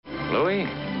we?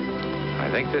 I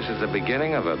think this is the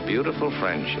beginning of a beautiful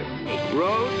friendship.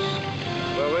 Roads?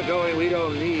 Where we're going, we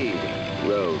don't need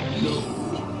roads.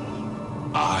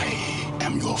 No. I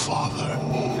am your father.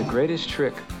 The greatest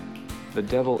trick the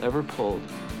devil ever pulled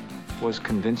was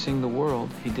convincing the world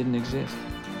he didn't exist.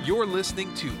 You're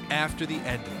listening to After the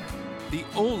Ending, the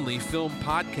only film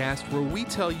podcast where we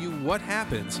tell you what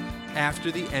happens after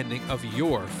the ending of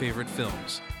your favorite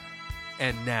films.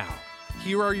 And now,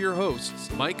 here are your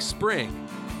hosts, Mike Spring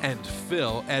and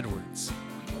Phil Edwards.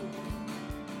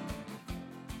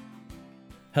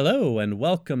 Hello and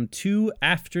welcome to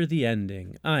After the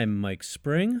Ending. I'm Mike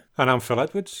Spring. And I'm Phil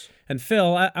Edwards. And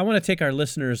Phil, I want to take our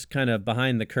listeners kind of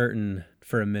behind the curtain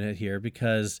for a minute here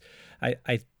because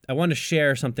I want to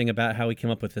share something about how we came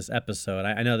up with this episode.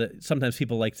 I know that sometimes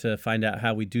people like to find out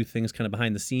how we do things kind of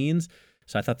behind the scenes,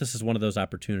 so I thought this is one of those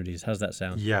opportunities. How's that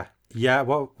sound? Yeah.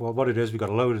 Well, what it is, we got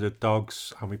a load of the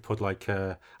dogs and we put like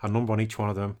a number on each one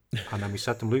of them and then we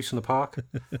set them loose in the park.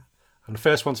 And the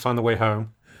first one to find the way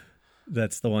home.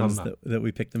 That's the ones that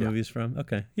we picked the movies from?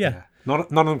 Okay. Yeah. None of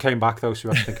them came back though, so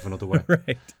we have to think of another way.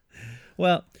 Right.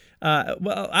 Well,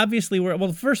 obviously,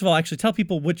 first of all, actually tell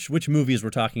people which movies we're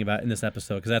talking about in this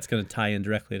episode, because that's going to tie in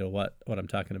directly to what I'm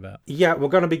talking about. Yeah, we're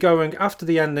going to be going after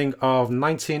the ending of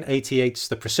 1988's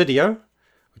The Presidio,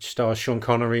 which stars Sean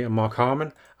Connery and Mark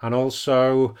Harmon, and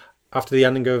also after the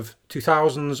ending of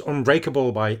 2000's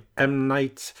Unbreakable by M.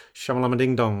 Night Shyamalan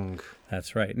Ding Dong.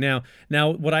 That's right. Now,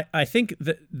 what I think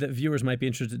that viewers might be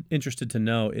interested to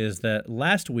know is that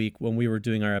last week when we were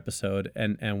doing our episode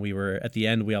and we were at the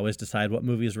end, we always decide what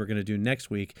movies we're going to do next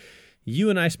week. You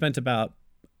and I spent about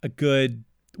a good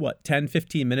 10,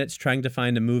 15 minutes trying to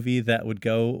find a movie that would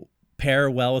go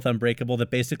pair well with Unbreakable, that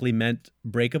basically meant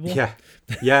breakable. Yeah,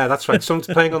 that's right.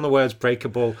 Something's playing on the words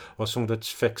breakable or something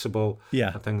that's fixable.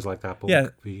 Yeah, and things like that.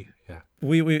 But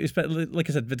we spent, like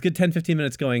I said, a good 10, 15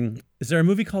 minutes going, is there a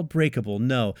movie called Breakable?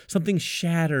 No. Something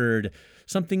Shattered,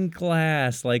 something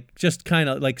Glass, like just kind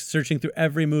of like searching through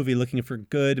every movie looking for a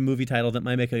good movie title that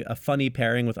might make a funny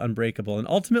pairing with Unbreakable. And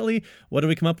ultimately, what did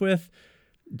we come up with?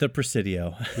 The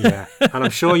Presidio. Yeah, and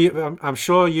I'm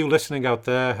sure you listening out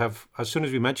there have, as soon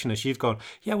as we mention this, you've gone,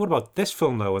 yeah, what about this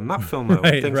film though, and that film though,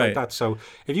 and things like that. So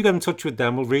if you get in touch with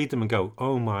them, we'll read them and go,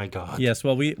 oh my God. Yes,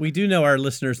 well, we do know our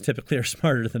listeners typically are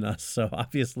smarter than us, so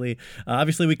obviously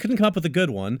we couldn't come up with a good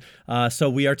one, so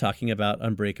we are talking about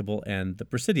Unbreakable and The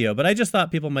Presidio. But I just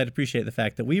thought people might appreciate the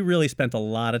fact that we really spent a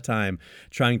lot of time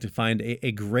trying to find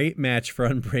a great match for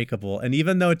Unbreakable, and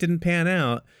even though it didn't pan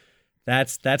out,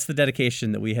 that's the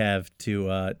dedication that we have to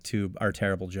our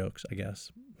terrible jokes, I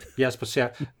guess. Yes, but yeah,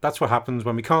 that's what happens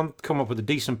when we can't come up with a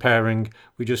decent pairing.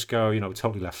 We just go,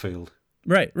 totally left field.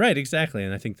 Right, exactly.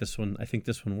 And I think this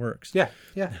one works. Yeah.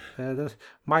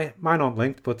 Mine aren't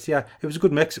linked, but yeah, it was a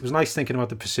good mix. It was nice thinking about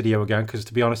The Presidio again, because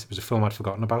to be honest, it was a film I'd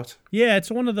forgotten about. Yeah,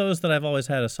 it's one of those that I've always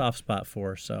had a soft spot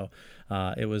for. So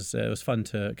it was fun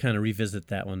to kind of revisit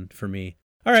that one for me.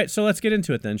 All right, so let's get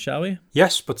into it then, shall we?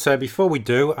 Yes, but before we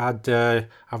do, I've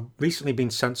recently been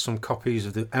sent some copies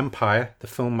of the Empire, the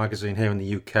film magazine here in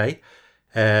the UK,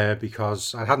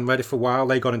 because I hadn't read it for a while.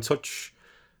 They got in touch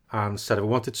and said I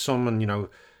wanted some and,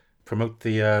 promote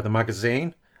the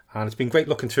magazine. And it's been great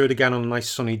looking through it again on a nice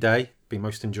sunny day. Been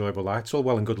most enjoyable. It's all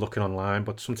well and good looking online,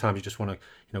 but sometimes you just want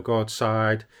to, go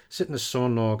outside, sit in the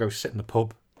sun, or go sit in the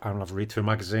pub and have a read through a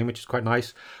magazine, which is quite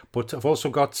nice. But I've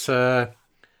also got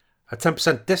a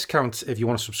 10% discount if you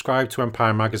want to subscribe to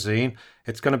Empire Magazine.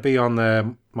 It's going to be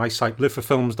on my site,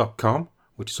 liveforfilms.com,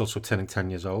 which is also turning 10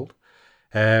 years old.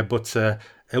 But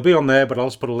it'll be on there, but I'll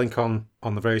also put a link on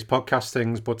the various podcast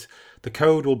things. But the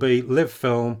code will be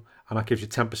LiveFilm, and that gives you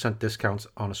 10% discount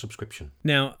on a subscription.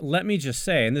 Now, let me just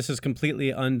say, and this is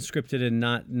completely unscripted and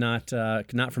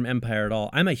not from Empire at all,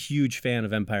 I'm a huge fan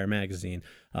of Empire Magazine.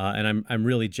 And I'm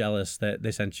really jealous that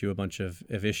they sent you a bunch of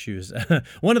issues.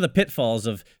 One of the pitfalls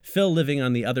of Phil living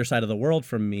on the other side of the world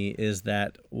from me is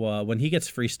that when he gets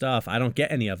free stuff, I don't get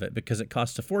any of it because it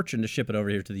costs a fortune to ship it over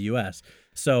here to the U.S.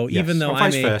 So even though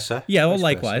vice versa. Yeah, well,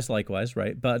 likewise,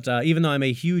 right? But even though I'm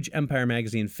a huge Empire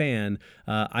Magazine fan,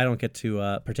 I don't get to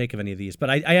partake of any of these. But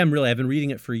I've been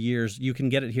reading it for years. You can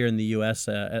get it here in the U.S.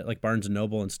 At like Barnes &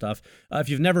 Noble and stuff. If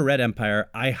you've never read Empire,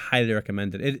 I highly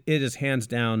recommend it. It is hands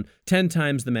down 10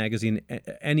 times the magazine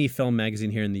any film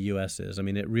magazine here in the U.S. is. I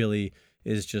mean, it really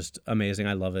is just amazing.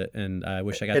 I love it, and I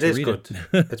wish I got It to is read good.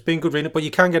 it. It's been good reading it, but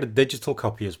you can get a digital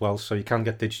copy as well, so you can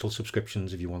get digital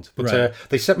subscriptions if you want. But Right.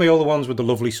 they sent me all the ones with the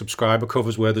lovely subscriber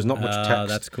covers where there's not much text.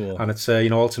 That's cool. And it's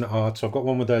alternate art. So I've got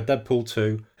one with Deadpool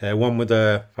 2, one with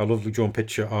a lovely drawn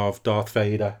picture of Darth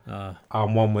Vader,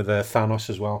 and one with Thanos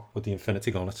as well, with the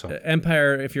Infinity Gauntlet. So.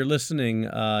 Empire, if you're listening,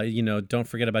 don't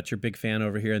forget about your big fan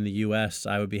over here in the U.S.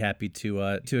 I would be happy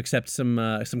to accept some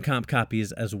comp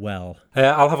copies as well.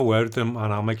 I'll have a word with them,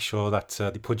 and I'll make sure that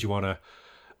they put you on a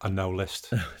no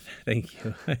list. Thank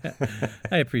you.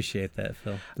 I appreciate that,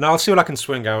 Phil. Now, I'll see what I can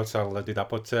swing out. I'll do that.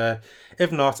 But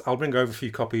if not, I'll bring over a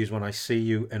few copies when I see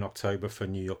you in October for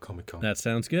New York Comic Con. That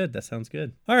sounds good.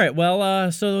 All right.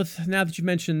 Well, so now that you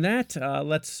mentioned that,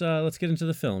 let's get into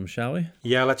the film, shall we?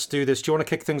 Yeah, let's do this. Do you want to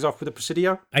kick things off with the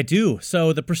Presidio? I do.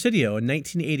 So The Presidio, a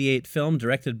 1988 film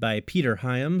directed by Peter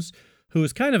Hyams, who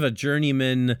is kind of a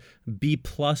journeyman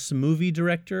B-plus movie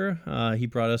director. He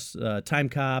brought us Time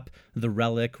Cop, The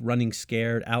Relic, Running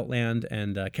Scared, Outland,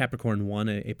 and Capricorn 1,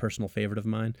 a personal favorite of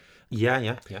mine.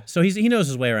 Yeah. So he knows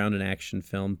his way around an action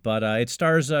film, but it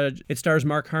stars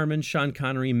Mark Harmon, Sean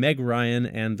Connery, Meg Ryan,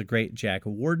 and the great Jack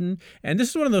Warden. And this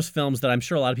is one of those films that I'm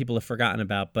sure a lot of people have forgotten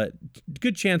about, but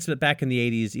good chance that back in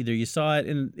the 80s, either you saw it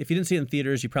if you didn't see it in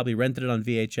theaters, you probably rented it on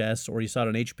VHS, or you saw it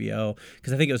on HBO,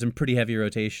 because I think it was in pretty heavy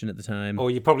rotation at the time. Or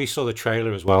you probably saw the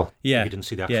trailer as well. Yeah, if you didn't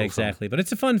see the actual film. Exactly. But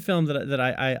it's a fun film that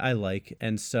I like,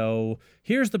 and so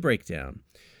here's the breakdown.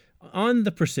 On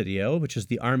the Presidio, which is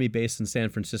the army base in San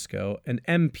Francisco, an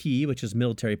MP, which is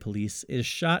military police, is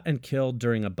shot and killed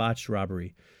during a botched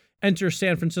robbery. Enter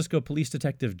San Francisco police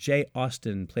detective Jay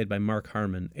Austin, played by Mark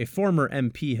Harmon, a former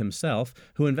MP himself,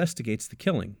 who investigates the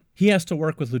killing. He has to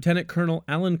work with Lieutenant Colonel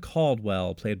Alan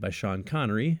Caldwell, played by Sean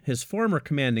Connery, his former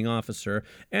commanding officer,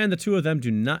 and the two of them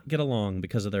do not get along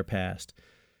because of their past.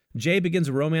 Jay begins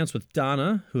a romance with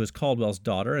Donna, who is Caldwell's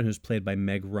daughter and who's played by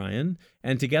Meg Ryan,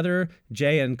 and together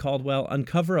Jay and Caldwell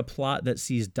uncover a plot that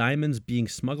sees diamonds being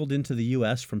smuggled into the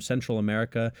U.S. from Central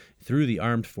America through the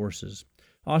armed forces.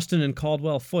 Austin and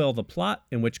Caldwell foil the plot,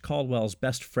 in which Caldwell's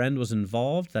best friend was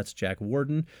involved, that's Jack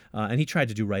Warden, and he tried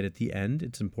to do right at the end,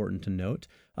 it's important to note,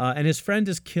 and his friend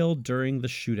is killed during the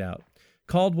shootout.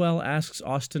 Caldwell asks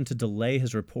Austin to delay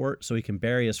his report so he can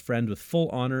bury his friend with full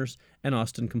honors, and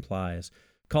Austin complies.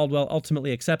 Caldwell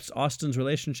ultimately accepts Austin's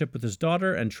relationship with his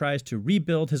daughter and tries to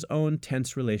rebuild his own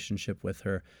tense relationship with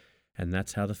her. And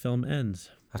that's how the film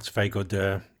ends. That's very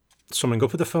good summing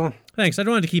up of the film. Thanks. I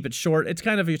don't want to keep it short. It's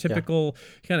kind of your typical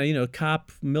kind of,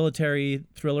 cop military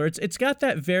thriller. It's got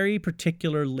that very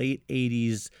particular late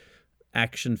 80s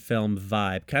action film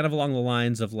vibe, kind of along the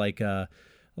lines of like a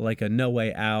No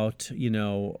Way Out,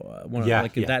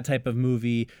 that type of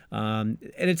movie. And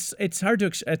it's hard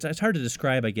to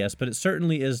describe, I guess, but it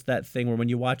certainly is that thing where when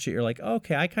you watch it, you're like,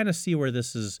 okay, I kind of see where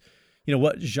this is.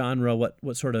 What genre,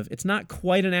 what sort of, it's not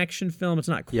quite an action film. It's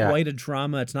not quite a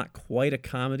drama. It's not quite a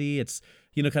comedy. It's,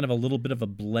 kind of a little bit of a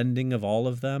blending of all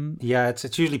of them. Yeah, it's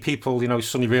usually people,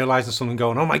 suddenly realizing something,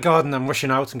 going, oh my God, and then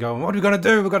rushing out and going, what are we going to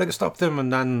do? We've got to stop them.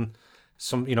 And then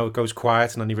it goes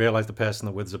quiet, and then you realize the person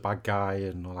they're with is a bad guy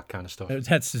and all that kind of stuff.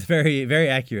 That's very, very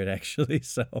accurate, actually.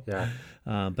 So, yeah.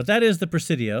 But that is the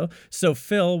Presidio. So,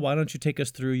 Phil, why don't you take us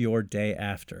through your day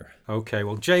after? Okay,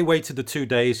 well, Jay waited the 2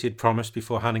 days he had promised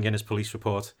before handing in his police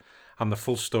report, and the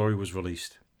full story was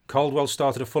released. Caldwell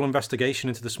started a full investigation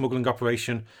into the smuggling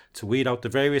operation to weed out the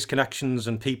various connections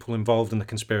and people involved in the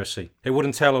conspiracy. It would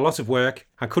entail a lot of work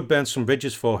and could burn some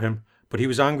bridges for him, but he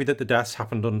was angry that the deaths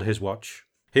happened under his watch.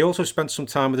 He also spent some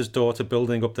time with his daughter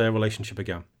building up their relationship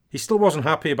again. He still wasn't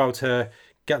happy about her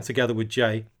getting together with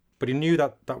Jay, but he knew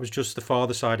that was just the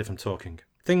father side of him talking.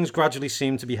 Things gradually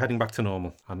seemed to be heading back to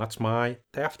normal, and that's my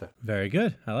day after. Very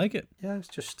good. I like it. Yeah, it's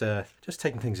just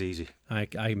taking things easy.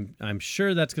 I'm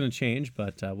sure that's going to change,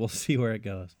 but we'll see where it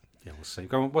goes. Yeah, we'll see.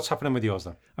 What's happening with yours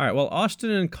then? All right, well, Austin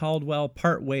and Caldwell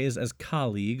part ways as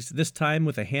colleagues, this time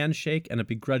with a handshake and a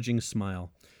begrudging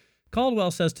smile.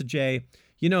 Caldwell says to Jay,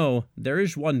 there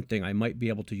is one thing I might be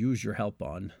able to use your help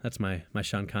on. That's my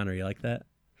Sean Connery. You like that?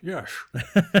 Yes.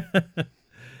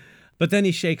 But then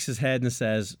he shakes his head and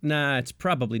says, nah, it's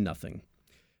probably nothing.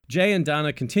 Jay and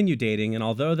Donna continue dating, and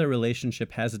although their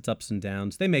relationship has its ups and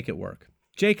downs, they make it work.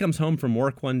 Jay comes home from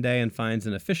work one day and finds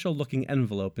an official-looking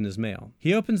envelope in his mail.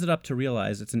 He opens it up to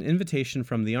realize it's an invitation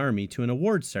from the Army to an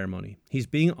awards ceremony. He's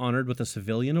being honored with a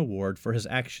civilian award for his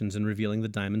actions in revealing the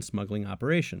diamond smuggling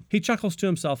operation. He chuckles to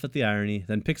himself at the irony,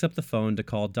 then picks up the phone to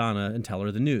call Donna and tell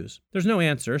her the news. There's no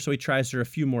answer, so he tries her a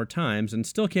few more times and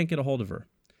still can't get a hold of her.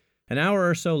 An hour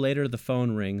or so later, the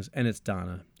phone rings, and it's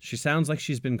Donna. She sounds like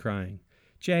she's been crying.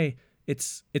 Jay,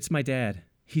 it's my dad.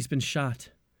 He's been shot.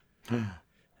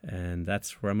 And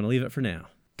that's where I'm going to leave it for now.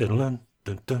 Dun, dun,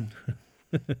 dun, dun.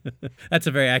 That's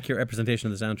a very accurate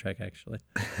representation of the soundtrack, actually.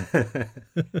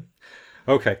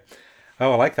 Okay.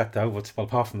 Oh, I like that, though. Well,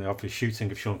 apart from the obvious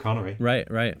shooting of Sean Connery. Right.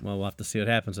 Well, we'll have to see what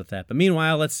happens with that. But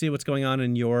meanwhile, let's see what's going on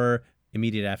in your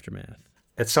immediate aftermath.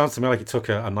 It sounds to me like he took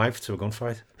a knife to a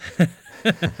gunfight.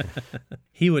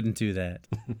 He wouldn't do that.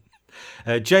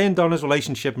 Jay and Donna's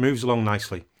relationship moves along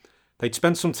nicely. They'd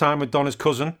spent some time with Donna's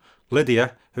cousin,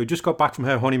 Lydia, who just got back from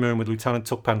her honeymoon with Lieutenant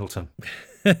Tuck Pendleton.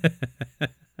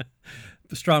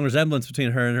 Strong resemblance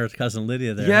between her and her cousin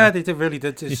Lydia there. Yeah, huh? they really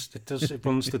did. It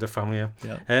runs through the family, yeah.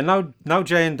 Yeah. Now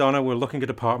Jay and Donna were looking at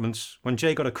apartments when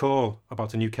Jay got a call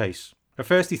about a new case. At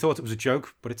first he thought it was a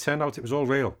joke, but it turned out it was all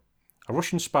real. A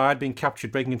Russian spy had been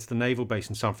captured breaking into the naval base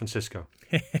in San Francisco.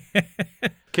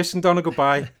 Kissing Donna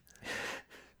goodbye.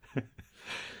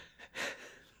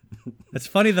 It's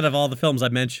funny that of all the films I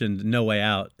mentioned, No Way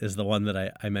Out is the one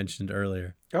that I mentioned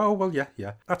earlier. Oh, well, yeah.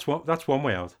 That's one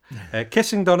way out.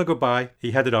 Kissing Donna goodbye,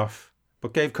 he headed off,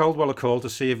 but gave Caldwell a call to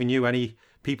see if he knew any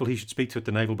people he should speak to at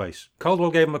the naval base.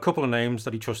 Caldwell gave him a couple of names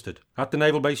that he trusted. At the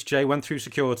naval base, Jay went through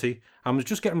security and was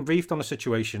just getting briefed on the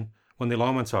situation when the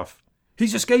alarm went off.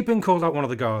 "He's escaping," called out one of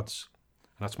the guards.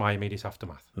 And that's my immediate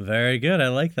aftermath. Very good. I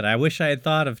like that. I wish I had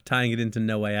thought of tying it into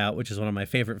No Way Out, which is one of my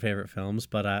favorite films,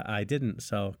 but I didn't.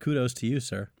 So kudos to you,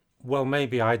 sir. Well,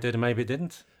 maybe I did and maybe it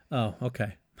didn't. Oh,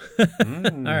 okay.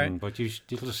 All right. But you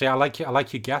see, I like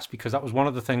your guess because that was one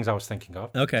of the things I was thinking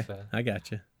of. Okay, So, I got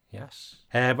you. yes.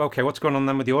 Okay, what's going on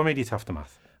then with your immediate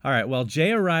aftermath? All right, well,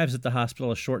 Jay arrives at the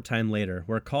hospital a short time later,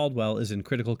 where Caldwell is in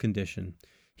critical condition.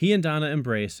 He and Donna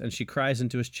embrace, and she cries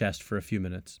into his chest for a few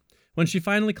minutes. When she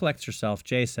finally collects herself,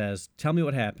 Jay says, "Tell me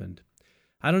what happened."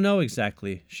 "I don't know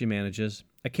exactly," she manages.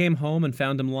 "I came home and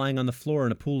found him lying on the floor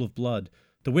in a pool of blood.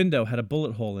 The window had a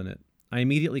bullet hole in it. I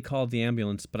immediately called the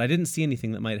ambulance, but I didn't see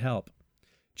anything that might help."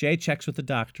 Jay checks with the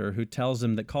doctor, who tells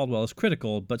him that Caldwell is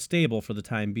critical but stable for the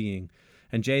time being.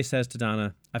 And Jay says to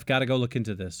Donna, "I've got to go look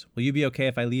into this. Will you be okay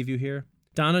if I leave you here?"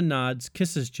 Donna nods,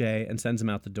 kisses Jay, and sends him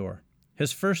out the door.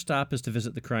 His first stop is to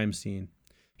visit the crime scene.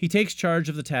 He takes charge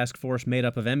of the task force made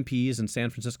up of MPs and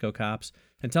San Francisco cops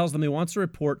and tells them he wants a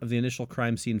report of the initial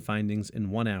crime scene findings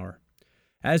in 1 hour.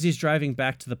 As he's driving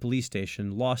back to the police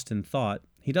station, lost in thought,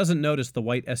 he doesn't notice the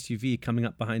white SUV coming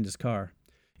up behind his car.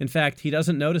 In fact, he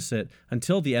doesn't notice it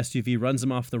until the SUV runs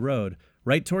him off the road,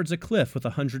 right towards a cliff with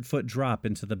a 100-foot drop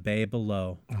into the bay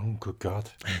below. Oh, good God.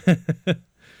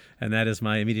 And that is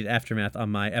my immediate aftermath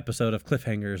on my episode of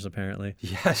Cliffhangers, apparently.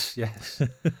 Yes.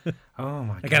 Oh,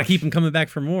 my God. I got to keep him coming back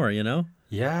for more, you know?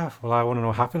 Yeah, well, I want to know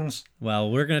what happens.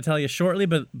 Well, we're going to tell you shortly,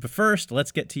 but first,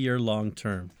 let's get to your long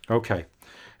term. Okay.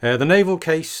 The naval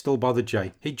case still bothered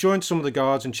Jay. He joined some of the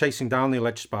guards in chasing down the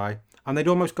alleged spy, and they'd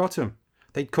almost got him.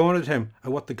 They'd cornered him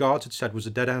at what the guards had said was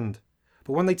a dead end.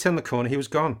 But when they turned the corner, he was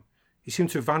gone. He seemed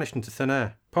to have vanished into thin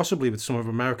air, possibly with some of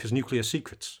America's nuclear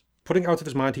secrets. Putting it out of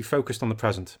his mind, he focused on the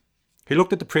present. He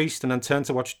looked at the priest and then turned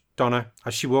to watch Donna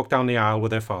as she walked down the aisle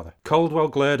with her father. Caldwell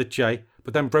glared at Jay,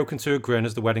 but then broke into a grin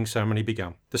as the wedding ceremony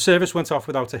began. The service went off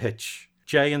without a hitch.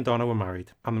 Jay and Donna were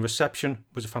married, and the reception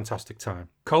was a fantastic time.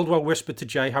 Caldwell whispered to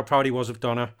Jay how proud he was of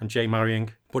Donna and Jay marrying.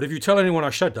 "But if you tell anyone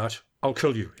I said that, I'll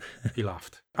kill you," he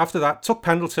laughed. After that, Tuck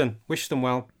Pendleton wished them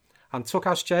well, and Tuck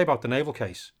asked Jay about the naval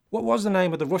case. "What was the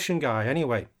name of the Russian guy,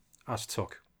 anyway?" asked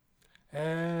Tuck.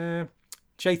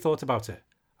 Jay thought about it.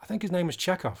 "I think his name was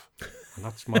Chekhov." And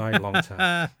that's my long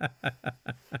term.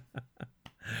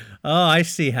 Oh, I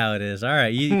see how it is. All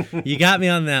right, you got me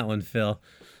on that one, Phil.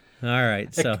 All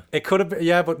right, so It could have been,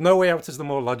 yeah, but No Way Out is the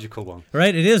more logical one.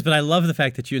 right, it is. But I love the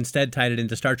fact that you instead tied it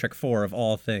into Star Trek 4 of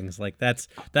all things. Like that's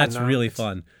really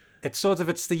fun. It's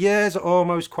the years are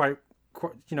almost quite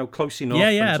close enough. Yeah,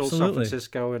 and it's absolutely. all San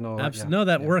Francisco and all that. Yeah, No,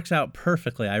 that yeah. works out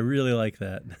perfectly. I really like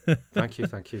that. Thank you.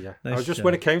 Yeah, Nice I was just job.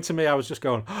 when it came to me, I was just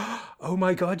going, "Oh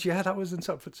my God, yeah, that was in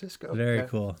San Francisco." Very Yeah.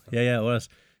 cool. Yeah, it was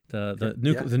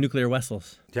the nuclear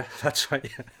vessels. Yeah, that's right.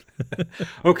 Yeah.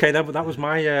 Okay, that was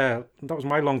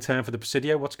my long term for the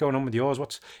Presidio. What's going on with yours?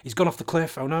 He's gone off the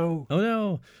cliff? Oh no! Oh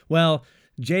no! Well,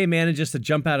 Jay manages to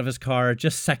jump out of his car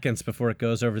just seconds before it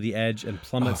goes over the edge and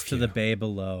plummets to the bay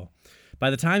below. By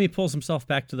the time he pulls himself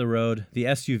back to the road, the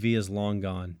SUV is long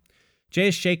gone. Jay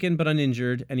is shaken but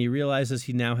uninjured, and he realizes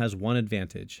he now has one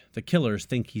advantage. The killers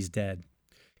think he's dead.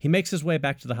 He makes his way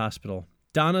back to the hospital.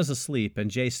 Donna's asleep, and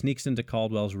Jay sneaks into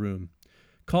Caldwell's room.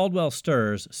 Caldwell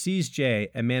stirs, sees Jay,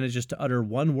 and manages to utter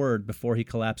one word before he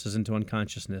collapses into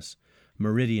unconsciousness.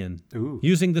 Meridian. Ooh.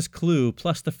 Using this clue,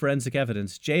 plus the forensic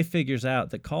evidence, Jay figures out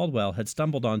that Caldwell had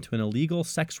stumbled onto an illegal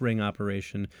sex ring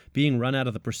operation being run out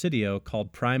of the Presidio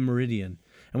called Prime Meridian,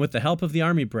 and with the help of the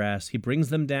army brass, he brings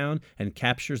them down and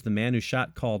captures the man who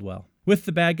shot Caldwell. With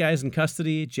the bad guys in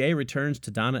custody, Jay returns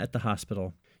to Donna at the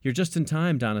hospital. "You're just in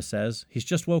time," Donna says. "He's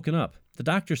just woken up. The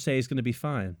doctors say he's going to be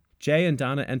fine." Jay and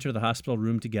Donna enter the hospital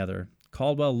room together.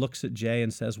 Caldwell looks at Jay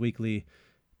and says weakly,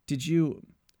 "Did you—"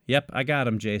 "Yep, I got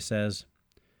him," Jay says.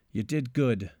 "You did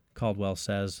good," Caldwell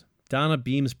says. Donna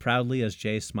beams proudly as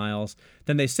Jay smiles.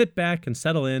 Then they sit back and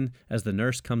settle in as the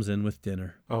nurse comes in with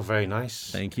dinner. Oh, very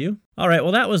nice. Thank you. All right,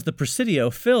 well, that was The Presidio.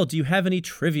 Phil, do you have any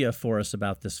trivia for us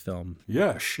about this film?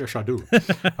 Yes, I do.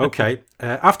 Okay.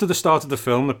 After the start of the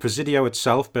film, the Presidio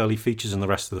itself barely features in the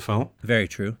rest of the film. Very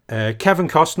true. Kevin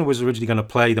Costner was originally going to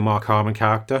play the Mark Harmon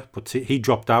character, but he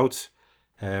dropped out.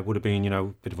 Would have been, a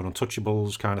bit of an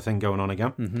Untouchables kind of thing going on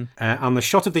again. Mm-hmm. And the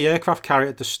shot of the aircraft carrier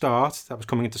at the start, that was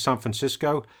coming into San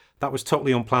Francisco, that was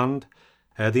totally unplanned.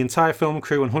 The entire film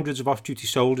crew and hundreds of off-duty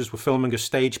soldiers were filming a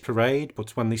stage parade,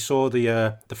 but when they saw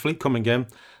the fleet coming in,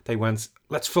 they went,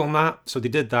 "Let's film that." So they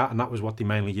did that, and that was what they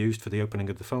mainly used for the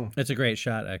opening of the film. It's a great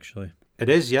shot, actually. It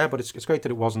is, yeah, but it's great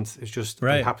that it wasn't. It's just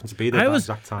It happened to be there at the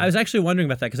exact time. I was actually wondering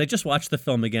about that, because I just watched the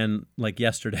film again,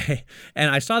 yesterday, and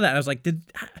I saw that, and I was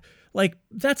like,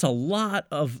 that's a lot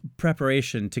of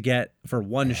preparation to get for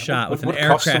one shot with an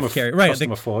aircraft carrier. Right. Cost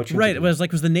them a fortune. Right. It was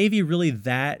was the Navy really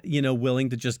that, willing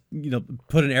to just,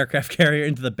 put an aircraft carrier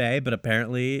into the bay? But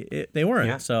apparently they weren't.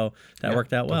 Yeah. So that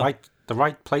worked out well. The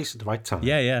right place at the right time.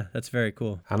 Yeah. That's very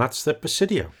cool. And that's the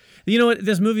Presidio. You know what?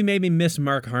 This movie made me miss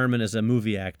Mark Harmon as a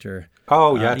movie actor.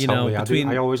 Oh, yeah, totally.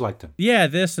 I always liked him. Yeah,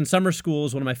 this and Summer School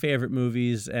is one of my favorite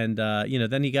movies. And,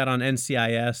 then he got on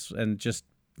NCIS and just,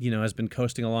 has been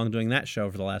coasting along doing that show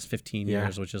for the last 15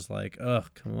 years, which is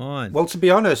come on. Well, to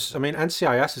be honest, I mean,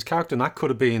 NCIS's character, and that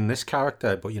could have been this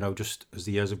character, but, just as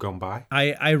the years have gone by.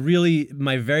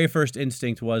 My very first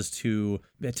instinct was to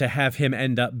have him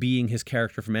end up being his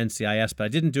character from NCIS, but I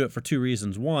didn't do it for two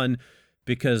reasons. One,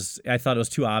 because I thought it was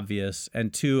too obvious,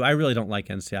 and two, I really don't like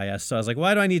NCIS, so I was like,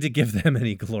 why do I need to give them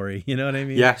any glory? You know what I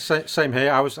mean? Yeah, same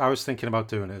here. I was thinking about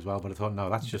doing it as well, but I thought,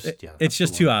 no, that's just it's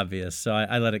just too obvious, so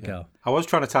I let it go. I was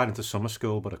trying to tie it into Summer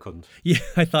School, but I couldn't. Yeah,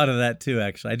 I thought of that too.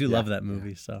 Actually, I do love that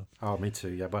movie. So. Oh, me too.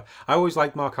 Yeah, but I always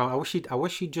liked Mark Harmon. I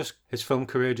wish he'd just his film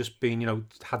career just been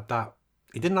had that.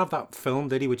 He didn't have that film,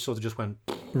 did he? Which sort of just went.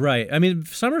 Right. I mean,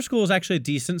 Summer School is actually a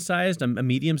decent-sized, a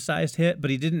medium-sized hit, but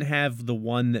he didn't have the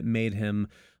one that made him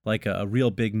like a real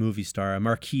big movie star, a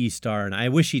marquee star. And I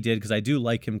wish he did, because I do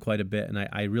like him quite a bit, and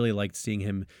I really liked seeing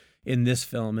him in this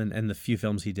film and the few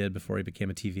films he did before he became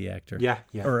a TV actor. Yeah.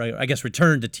 Or I guess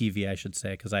returned to TV, I should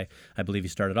say, because I believe he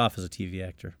started off as a TV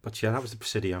actor. But yeah, that was the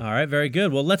Presidio. All right, very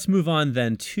good. Well, let's move on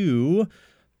then to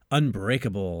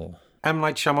Unbreakable. M.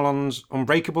 Night Shyamalan's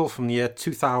Unbreakable from the year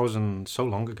 2000, so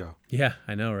long ago. Yeah,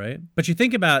 I know, right? But you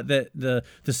think about that, the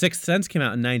Sixth Sense came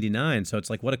out in 99, so it's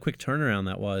what a quick turnaround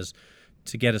that was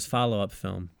to get his follow-up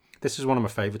film. This is one of my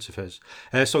favourites of his.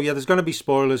 So yeah, there's going to be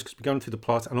spoilers because we're going through the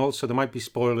plot, and also there might be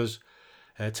spoilers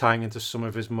tying into some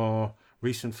of his more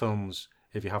recent films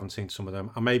if you haven't seen some of them,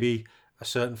 and maybe a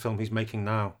certain film he's making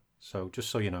now. So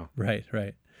just so you know. Right.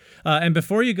 And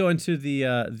before you go into the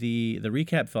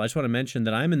recap, Phil, I just want to mention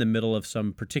that I'm in the middle of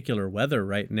some particular weather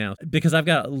right now because I've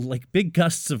got big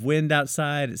gusts of wind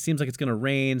outside. It seems like it's going to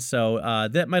rain, so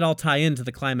that might all tie into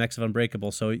the climax of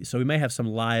Unbreakable. So we may have some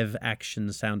live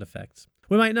action sound effects.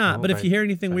 We might not, but if you hear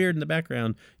anything weird in the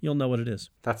background, you'll know what it is.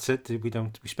 That's it. We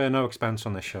spare no expense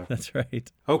on this show. That's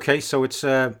right. Okay, so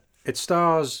it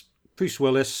stars Bruce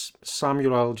Willis,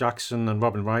 Samuel L. Jackson, and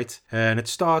Robin Wright. And it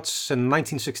starts in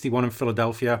 1961 in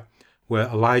Philadelphia, where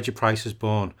Elijah Price is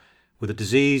born, with a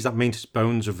disease that means his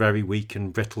bones are very weak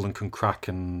and brittle and can crack.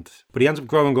 But he ends up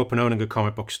growing up and owning a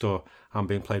comic book store and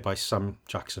being played by Sam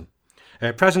Jackson.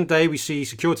 Present day, we see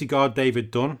security guard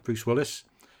David Dunn, Bruce Willis,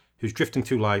 who's drifting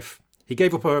through life. He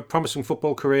gave up a promising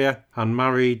football career and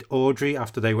married Audrey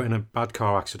after they were in a bad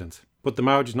car accident. But the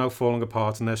marriage is now falling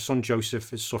apart and their son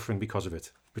Joseph is suffering because of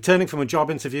it. Returning from a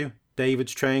job interview,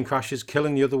 David's train crashes,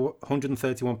 killing the other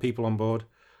 131 people on board.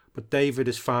 But David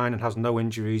is fine and has no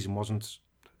injuries and wasn't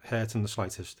hurt in the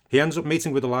slightest. He ends up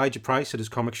meeting with Elijah Price at his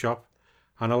comic shop,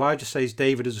 and Elijah says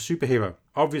David is a superhero.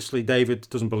 Obviously, David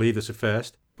doesn't believe this at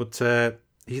first, but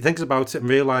he thinks about it and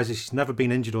realises he's never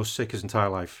been injured or sick his entire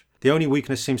life. The only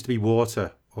weakness seems to be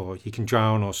water, or he can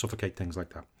drown or suffocate, things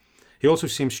like that. He also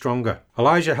seems stronger.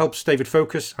 Elijah helps David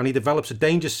focus, and he develops a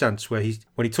danger sense where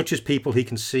when he touches people, he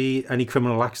can see any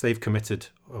criminal acts they've committed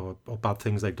or bad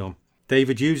things they've done.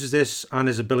 David uses this and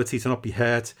his ability to not be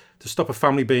hurt to stop a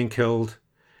family being killed.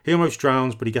 He almost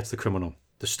drowns, but he gets the criminal.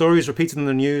 The story is repeated in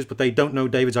the news, but they don't know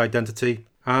David's identity.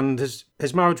 And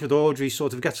his marriage with Audrey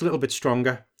sort of gets a little bit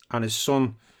stronger, and his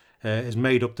son is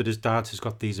made up that his dad has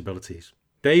got these abilities.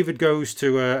 David goes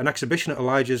to an exhibition at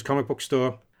Elijah's comic book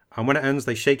store, and when it ends,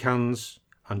 they shake hands,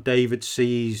 and David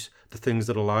sees the things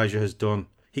that Elijah has done.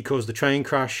 He caused the train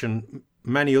crash and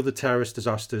many other terrorist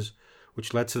disasters,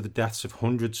 which led to the deaths of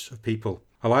hundreds of people.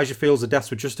 Elijah feels the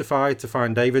deaths were justified to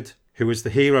find David, who is the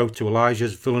hero to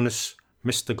Elijah's villainous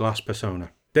Mr. Glass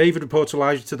persona. David reports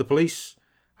Elijah to the police,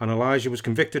 and Elijah was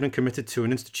convicted and committed to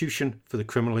an institution for the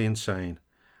criminally insane.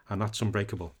 And that's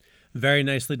Unbreakable. Very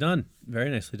nicely done. Very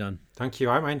nicely done. Thank you.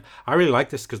 I mean, I really like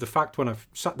this because the fact when I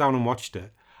sat down and watched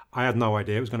it, I had no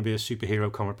idea it was going to be a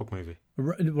superhero comic book movie.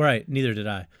 Right. Neither did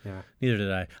I. Yeah. Neither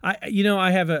did I.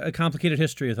 I have a complicated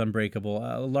history with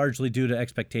Unbreakable, largely due to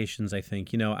expectations, I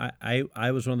think.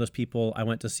 I was one of those people, I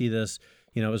went to see this,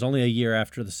 it was only a year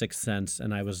after The Sixth Sense,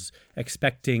 and I was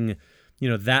expecting,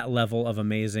 that level of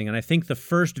amazing. And I think the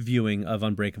first viewing of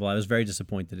Unbreakable, I was very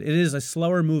disappointed. It is a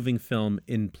slower moving film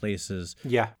in places.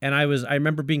 Yeah. And I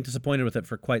remember being disappointed with it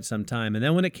for quite some time. And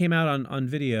then when it came out on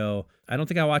video, I don't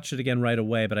think I watched it again right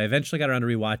away, but I eventually got around to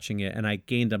rewatching it, and I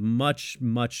gained a much,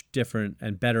 much different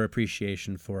and better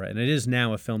appreciation for it. And it is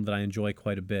now a film that I enjoy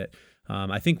quite a bit.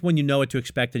 I think when you know what to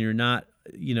expect and you're not,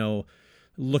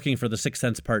 looking for The Sixth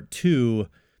Sense Part 2,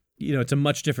 it's a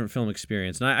much different film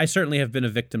experience. And I certainly have been a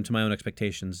victim to my own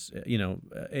expectations,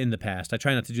 in the past. I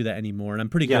try not to do that anymore, and I'm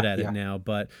pretty good at it now.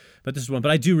 But this is one.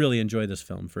 But I do really enjoy this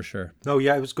film for sure. No,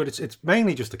 yeah, it was good. It's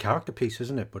mainly just a character piece,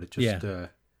 isn't it? But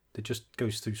it just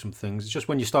goes through some things. It's just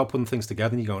when you start putting things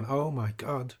together and you're going, oh my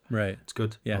God. Right. It's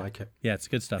good. Yeah. I like it. Yeah, it's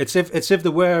good stuff. It's if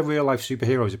there were real life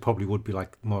superheroes, it probably would be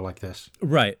more like this.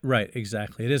 Right,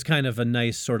 exactly. It is kind of a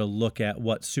nice sort of look at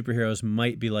what superheroes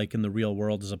might be like in the real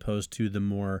world as opposed to the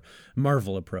more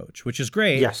Marvel approach, which is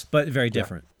great, yes, but very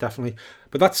different. Yeah, definitely.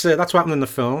 But that's what happened in the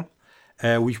film.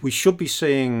 We should be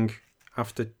seeing,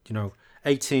 after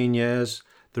 18 years,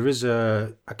 there is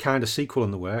a kind of sequel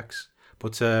in the works.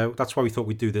 But that's why we thought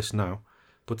we'd do this now.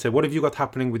 But what have you got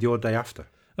happening with your day after?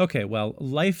 Okay, well,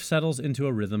 life settles into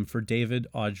a rhythm for David,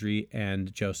 Audrey,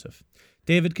 and Joseph.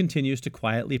 David continues to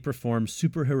quietly perform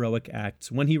superheroic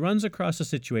acts when he runs across a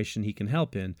situation he can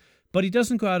help in, but he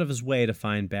doesn't go out of his way to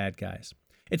find bad guys.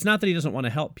 It's not that he doesn't want to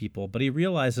help people, but he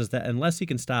realizes that unless he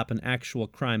can stop an actual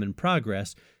crime in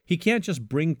progress, he can't just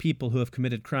bring people who have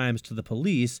committed crimes to the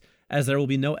police, as there will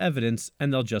be no evidence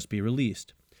and they'll just be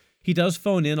released. He does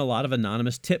phone in a lot of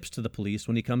anonymous tips to the police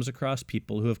when he comes across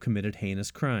people who have committed heinous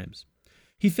crimes.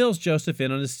 He fills Joseph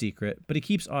in on his secret, but he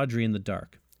keeps Audrey in the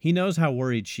dark. He knows how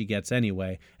worried she gets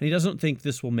anyway, and he doesn't think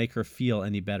this will make her feel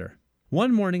any better.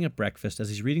 One morning at breakfast, as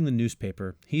he's reading the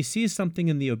newspaper, he sees something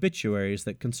in the obituaries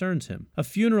that concerns him. A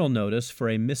funeral notice for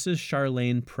a Mrs.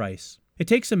 Charlene Price. It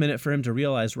takes a minute for him to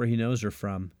realize where he knows her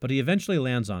from, but he eventually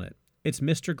lands on it. It's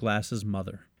Mr. Glass's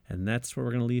mother. And that's where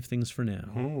we're going to leave things for now.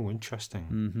 Oh, interesting.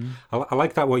 Mm-hmm. I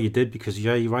like that what you did because,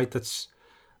 yeah, you're right. It's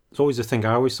always the thing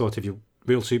I always thought of you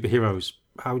real superheroes.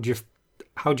 How'd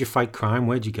you fight crime?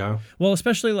 Where'd you go? Well,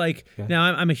 especially now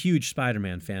I'm a huge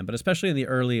Spider-Man fan, but especially in the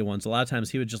earlier ones, a lot of times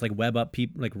he would just web up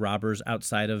people robbers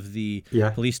outside of the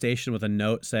police station with a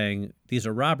note saying these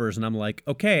are robbers, and I'm like,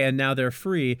 okay, and now they're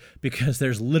free because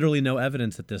there's literally no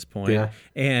evidence at this point,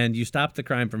 and you stopped the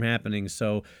crime from happening.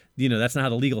 So that's not how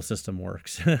the legal system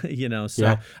works,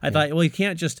 So I thought, well, you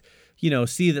can't just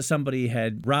see that somebody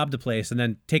had robbed a place and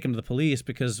then take them to the police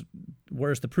because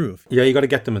where's the proof? Yeah, you got to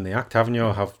get them in the act, haven't you?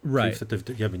 Or have proof that they've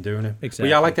been doing it. Exactly. But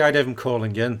yeah, I like the idea of him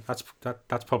calling in.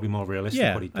 That's probably more realistic.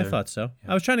 Yeah, what he'd do. I thought so.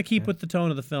 Yeah. I was trying to keep with the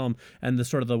tone of the film and the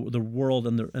sort of the world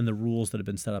and the rules that have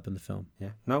been set up in the film. Yeah,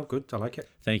 no, good. I like it.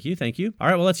 Thank you. All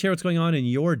right, well, let's hear what's going on in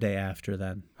your day after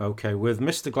then. Okay, with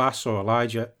Mr. Glass or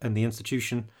Elijah and the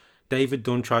institution, David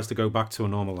Dunn tries to go back to a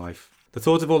normal life. The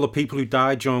thought of all the people who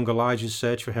died during Elijah's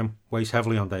search for him weighs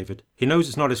heavily on David. He knows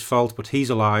it's not his fault, but he's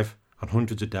alive and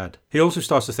hundreds are dead. He also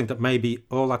starts to think that maybe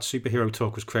all that superhero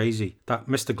talk was crazy, that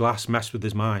Mr. Glass messed with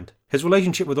his mind. His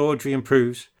relationship with Audrey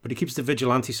improves, but he keeps the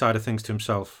vigilante side of things to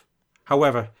himself.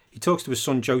 However, he talks to his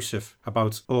son Joseph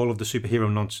about all of the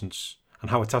superhero nonsense and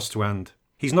how it has to end.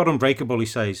 He's not unbreakable, he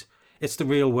says. It's the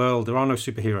real world, there are no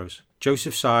superheroes.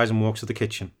 Joseph sighs and walks to the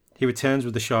kitchen. He returns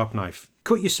with the sharp knife.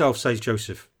 Cut yourself, says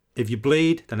Joseph. If you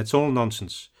bleed, then it's all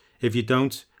nonsense. If you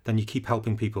don't, then you keep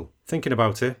helping people. Thinking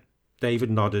about it,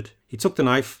 David nodded. He took the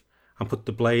knife and put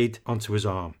the blade onto his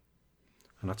arm.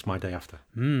 And that's my day after.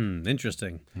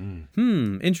 Interesting.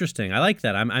 Interesting. I like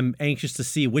that. I'm anxious to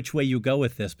see which way you go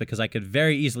with this because I could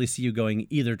very easily see you going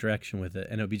either direction with it,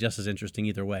 and it would be just as interesting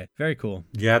either way. Very cool.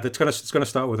 Yeah, it's gonna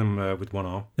start with him with one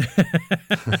arm.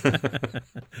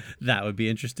 That would be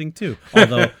interesting too,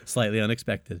 although slightly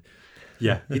unexpected.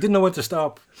 Yeah, he didn't know when to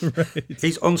stop. Right.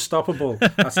 He's unstoppable.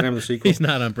 That's the name of the sequel. He's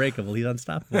not unbreakable. He's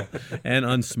unstoppable and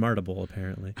unsmartable,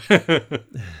 apparently.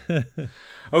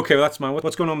 Okay, well, that's mine.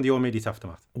 What's going on with your immediate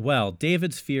aftermath? Well,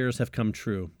 David's fears have come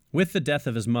true. With the death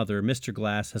of his mother, Mr.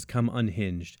 Glass has come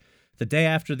unhinged. The day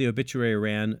after the obituary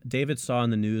ran, David saw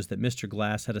in the news that Mr.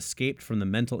 Glass had escaped from the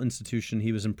mental institution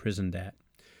he was imprisoned at.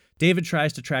 David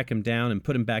tries to track him down and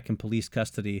put him back in police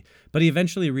custody, but he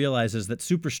eventually realizes that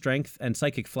super strength and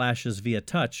psychic flashes via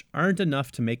touch aren't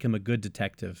enough to make him a good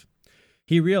detective.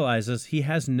 He realizes he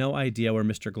has no idea where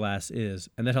Mr. Glass is,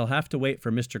 and that he'll have to wait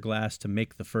for Mr. Glass to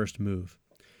make the first move.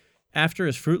 After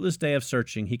his fruitless day of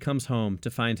searching, he comes home to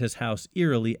find his house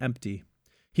eerily empty.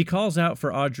 He calls out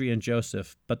for Audrey and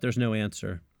Joseph, but there's no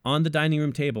answer. On the dining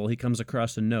room table, he comes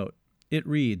across a note. It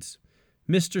reads,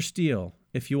 "Mr. Steele,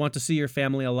 if you want to see your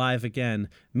family alive again,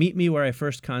 meet me where I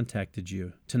first contacted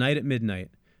you, tonight at midnight.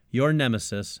 Your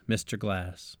nemesis, Mr.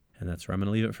 Glass." And that's where I'm going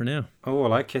to leave it for now. Oh, I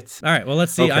like it. All right, well,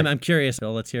 let's see. Okay. I'm curious.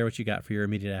 So let's hear what you got for your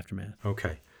immediate aftermath.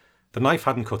 Okay. The knife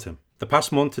hadn't cut him. The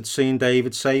past month had seen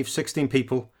David save 16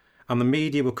 people, and the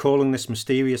media were calling this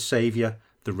mysterious saviour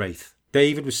the Wraith.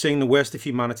 David was seeing the worst of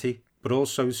humanity, but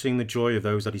also seeing the joy of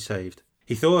those that he saved.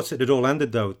 He thought it had all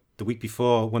ended, though, the week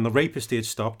before, when the rapist he had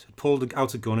stopped had pulled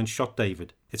out a gun and shot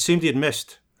David. It seemed he had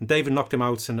missed, and David knocked him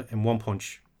out in one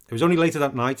punch. It was only later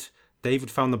that night David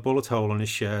found the bullet hole on his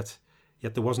shirt,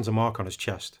 yet there wasn't a mark on his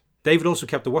chest. David also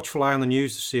kept a watchful eye on the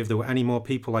news to see if there were any more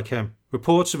people like him.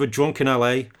 Reports of a drunk in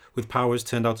LA with powers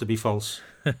turned out to be false.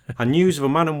 And news of a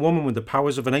man and woman with the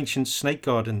powers of an ancient snake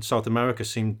god in South America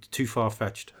seemed too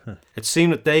far-fetched. It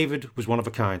seemed that David was one of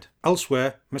a kind.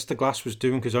 Elsewhere, Mr. Glass was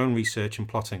doing his own research and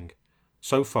plotting.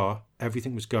 So far,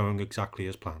 everything was going exactly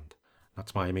as planned.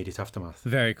 That's my immediate aftermath.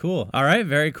 Very cool. All right,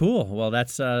 very cool. Well, that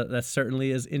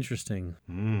certainly is interesting.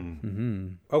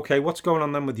 Okay, what's going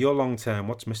on then with your long term?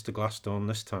 What's Mr. Glass done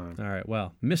this time? All right,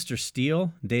 well, Mr.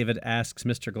 Steele, David asks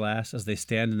Mr. Glass as they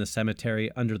stand in the cemetery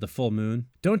under the full moon.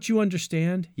 "Don't you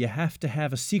understand? You have to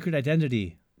have a secret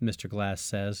identity," Mr. Glass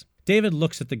says. David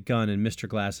looks at the gun in Mr.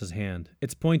 Glass's hand.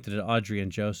 It's pointed at Audrey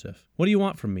and Joseph. "What do you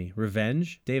want from me?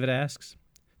 Revenge?" David asks.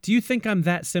 "Do you think I'm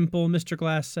that simple?" Mr.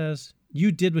 Glass says.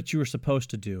 "You did what you were supposed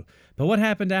to do. But what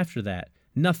happened after that?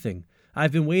 Nothing.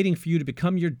 I've been waiting for you to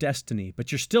become your destiny,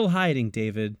 but you're still hiding,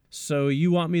 David. So you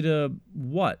want me to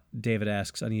what?" David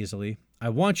asks uneasily. "I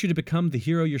want you to become the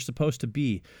hero you're supposed to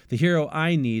be, the hero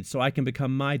I need so I can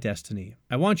become my destiny.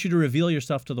 I want you to reveal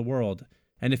yourself to the world.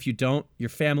 And if you don't, your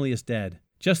family is dead."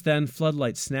 Just then,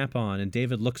 floodlights snap on, and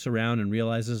David looks around and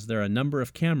realizes there are a number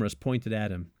of cameras pointed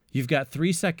at him. "You've got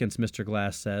 3 seconds, Mr.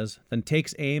 Glass says, then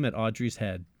takes aim at Audrey's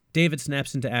head. David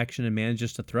snaps into action and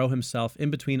manages to throw himself in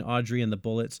between Audrey and the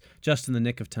bullets just in the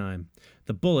nick of time.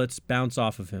 The bullets bounce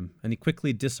off of him, and he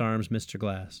quickly disarms Mr.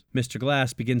 Glass. Mr.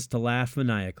 Glass begins to laugh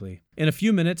maniacally. In a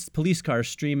few minutes, police cars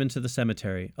stream into the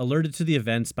cemetery, alerted to the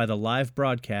events by the live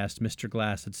broadcast Mr.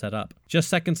 Glass had set up. Just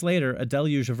seconds later, a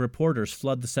deluge of reporters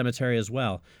flood the cemetery as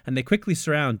well, and they quickly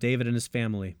surround David and his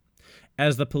family.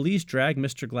 As the police drag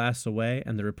Mr. Glass away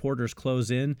and the reporters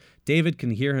close in, David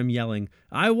can hear him yelling,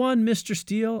 "I won, Mr.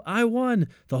 Steele, I won.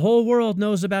 The whole world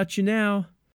knows about you now."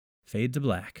 Fade to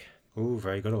black. Oh,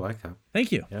 very good. I like that.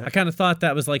 Thank you. Yeah. I kind of thought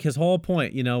that was like his whole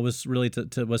point, was really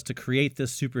to create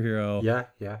this superhero.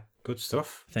 Yeah. Good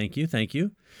stuff. Thank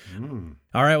you.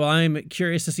 All right, well, I'm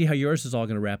curious to see how yours is all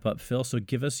going to wrap up, Phil, so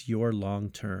give us your long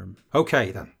term.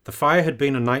 Okay, then. The fire had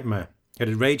been a nightmare. It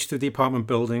had raged through the apartment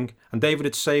building, and David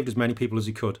had saved as many people as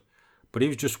he could. But he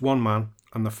was just one man,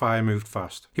 and the fire moved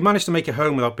fast. He managed to make it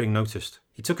home without being noticed.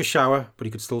 He took a shower, but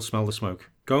he could still smell the smoke.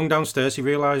 Going downstairs, he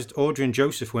realised Audrey and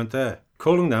Joseph weren't there.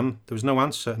 Calling them, there was no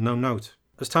answer, no note.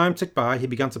 As time ticked by, he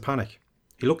began to panic.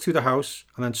 He looked through the house,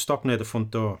 and then stopped near the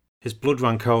front door. His blood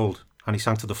ran cold, and he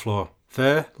sank to the floor.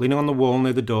 There, leaning on the wall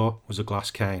near the door, was a glass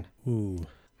cane. Ooh.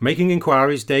 Making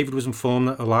inquiries, David was informed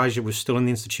that Elijah was still in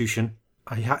the institution.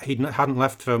 He hadn't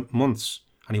left for months,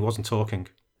 and he wasn't talking.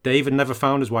 David never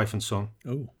found his wife and son.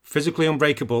 Oh. Physically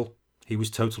unbreakable, he was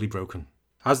totally broken.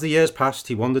 As the years passed,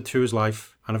 he wandered through his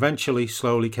life, and eventually,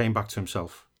 slowly came back to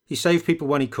himself. He saved people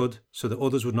when he could, so that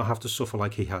others would not have to suffer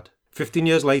like he had. 15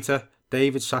 years later,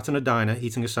 David sat in a diner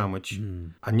eating a sandwich.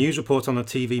 A news report on the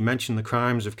TV mentioned the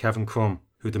crimes of Kevin Crumb,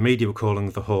 who the media were calling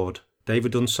the Horde.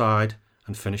 David Dunn sighed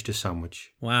and finished his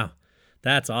sandwich. Wow.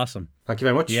 That's awesome. Thank you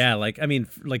very much. Yeah,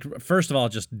 first of all,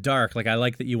 just dark. I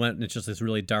like that you went and it's just this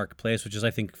really dark place, which I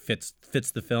think fits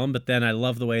the film. But then I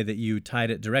love the way that you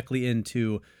tied it directly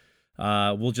into,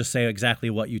 we'll just say exactly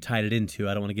what you tied it into.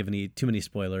 I don't want to give too many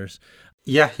spoilers.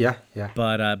 Yeah.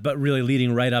 But really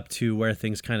leading right up to where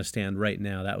things kind of stand right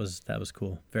now. That was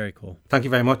cool. Very cool. Thank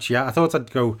you very much. Yeah, I thought I'd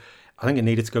go I think it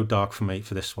needed to go dark for me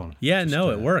for this one. Yeah,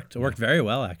 it worked. It worked very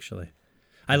well, actually.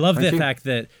 I love the fact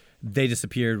that they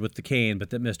disappeared with the cane, but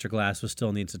that Mr. Glass was still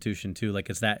in the institution too. Like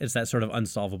it's that sort of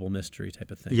unsolvable mystery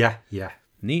type of thing. Yeah.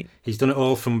 Neat. He's done it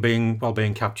all from being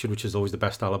captured, which is always the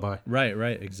best alibi.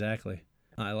 Right, exactly.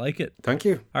 I like it. Thank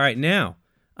you. All right, now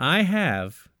I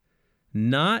have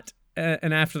not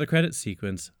an after the credits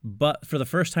sequence, but for the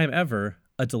first time ever,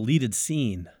 a deleted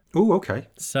scene. Oh, okay.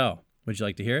 So, would you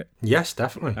like to hear it? Yes,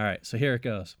 definitely. All right, so here it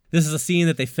goes. This is a scene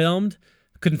that they filmed,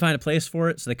 couldn't find a place for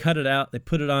it, so they cut it out. They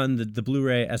put it on the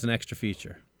Blu-ray as an extra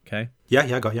feature. Okay? Yeah,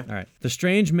 I got you. All right. The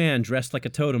strange man dressed like a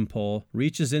totem pole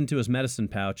reaches into his medicine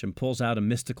pouch and pulls out a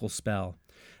mystical spell.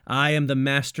 I am the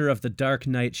master of the Dark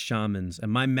Knight Shamans,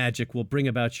 and my magic will bring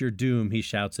about your doom, he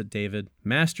shouts at David.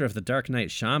 Master of the Dark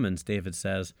Knight Shamans, David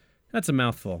says. That's a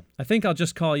mouthful. I think I'll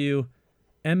just call you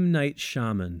M. Night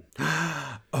Shaman.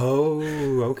 Oh,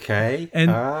 okay.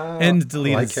 End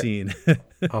deleted like scene.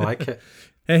 I like it.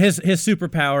 His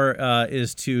superpower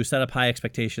is to set up high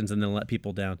expectations and then let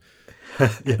people down.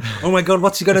 Yeah. Oh my God,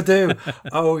 what's he gonna do?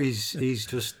 Oh, he's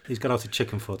got out a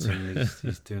chicken foot and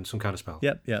he's doing some kind of spell.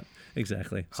 Yep,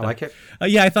 exactly. So, I like it.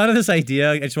 Yeah, I thought of this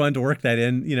idea. I just wanted to work that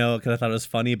in, because I thought it was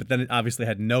funny. But then it obviously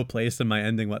had no place in my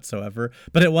ending whatsoever.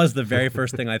 But it was the very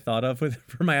first thing I thought of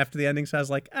for my after the ending. So I was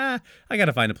like, I got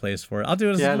to find a place for it. I'll do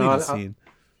it as a deleted scene.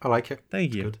 I like it.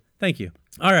 Thank you. Good. Thank you.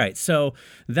 All right, so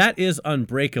that is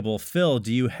Unbreakable. Phil,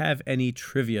 do you have any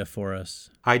trivia for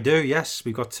us? I do, yes.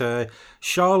 We've got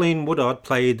Charlene Woodard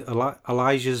played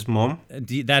Elijah's mum.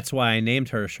 That's why I named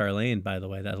her Charlene, by the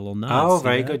way. That little nod. Oh,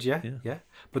 very good, yeah.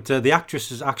 But the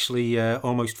actress is actually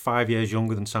almost 5 years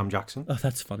younger than Sam Jackson. Oh,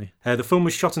 that's funny. The film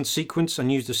was shot in sequence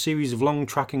and used a series of long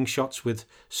tracking shots with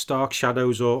stark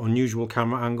shadows or unusual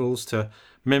camera angles to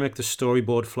mimic the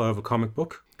storyboard flow of a comic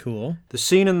book. Cool. The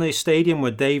scene in the stadium where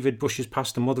David brushes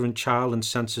past a mother and child and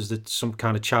senses that some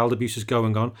kind of child abuse is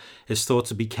going on is thought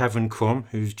to be Kevin Crumb,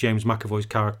 who's James McAvoy's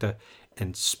character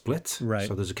in Split. Right.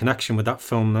 So there's a connection with that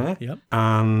film there. Yep.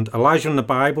 And Elijah in the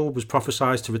Bible was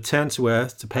prophesied to return to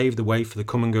Earth to pave the way for the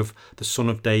coming of the son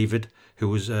of David, who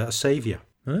was a saviour.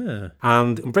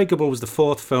 And Unbreakable was the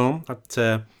fourth film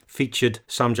that featured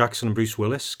Sam Jackson and Bruce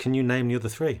Willis. Can you name the other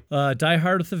three? Die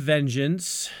Hard with a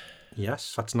Vengeance.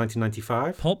 Yes, that's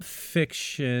 1995. Pulp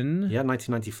Fiction. Yeah,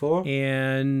 1994.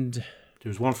 And there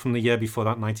was one from the year before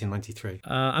that, 1993.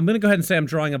 I'm going to go ahead and say I'm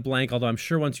drawing a blank, although I'm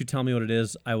sure once you tell me what it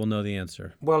is, I will know the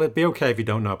answer. Well, it'd be okay if you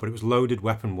don't know, but it was Loaded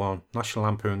Weapon 1. National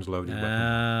Lampoon's Loaded Weapon.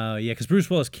 Oh, yeah, because Bruce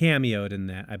Willis cameoed in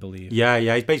that, I believe. Yeah,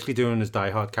 he's basically doing his Die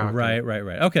Hard character. Right.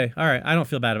 Okay, all right. I don't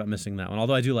feel bad about missing that one,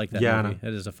 although I do like that movie. No.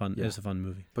 It is a fun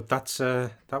movie. But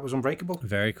that was Unbreakable.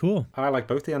 Very cool. I like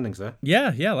both the endings there.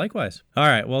 Yeah, likewise. All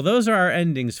right, well, those are our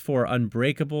endings for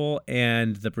Unbreakable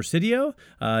and The Presidio.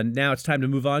 Now it's time to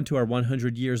move on to our 100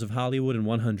 Years of Hollywood in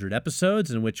 100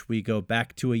 episodes, in which we go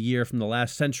back to a year from the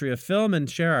last century of film and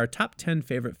share our top 10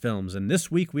 favorite films. And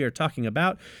this week we are talking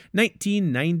about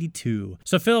 1992.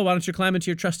 So Phil, why don't you climb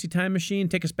into your trusty time machine,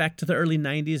 take us back to the early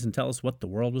 90s and tell us what the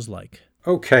world was like.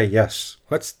 Okay, yes.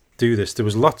 Let's do this. There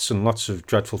was lots and lots of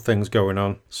dreadful things going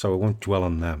on, so I won't dwell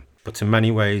on them. But in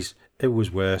many ways, it was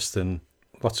worse than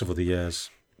lots of other years.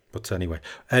 But anyway,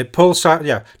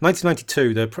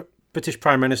 1992, the British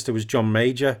Prime Minister was John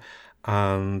Major,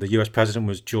 and the US President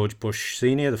was George Bush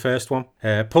Sr., the first one.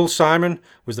 Paul Simon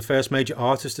was the first major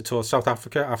artist to tour South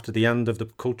Africa after the end of the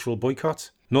cultural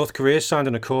boycott. North Korea signed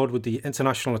an accord with the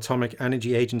International Atomic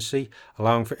Energy Agency,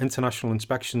 allowing for international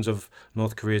inspections of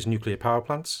North Korea's nuclear power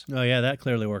plants. Oh yeah, that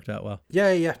clearly worked out well.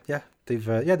 Yeah. They've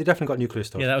they definitely got nuclear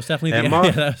stuff. Yeah, that was definitely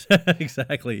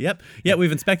exactly. Yep. Yeah,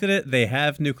 we've inspected it. They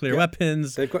have nuclear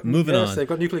weapons. They've got moving on. They've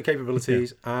got nuclear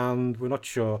capabilities, and we're not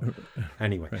sure.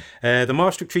 Anyway, the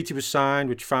Maastricht Treaty was signed,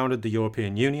 which founded the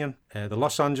European Union. The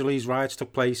Los Angeles riots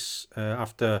took place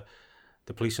after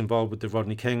the police involved with the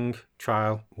Rodney King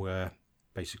trial were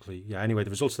basically, anyway, the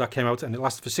results of that came out, and it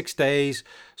lasted for 6 days,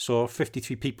 saw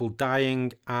 53 people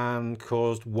dying and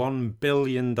caused $1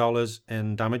 billion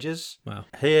in damages. Wow.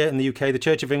 Here in the UK, the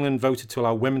Church of England voted to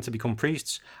allow women to become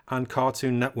priests, and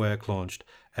Cartoon Network launched.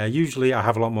 Usually I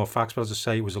have a lot more facts, but as I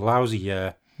say, it was a lousy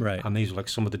year. Right. And these were like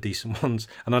some of the decent ones.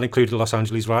 And that included the Los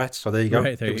Angeles riots. So there you go.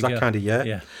 Right, there it was you that go. kind of year.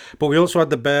 Yeah. But we also had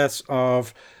the births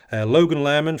of Logan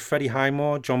Lerman, Freddie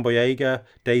Highmore, John Boyega,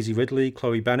 Daisy Ridley,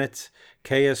 Chloe Bennett,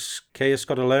 Kaya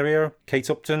Scodelario, Kate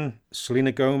Upton,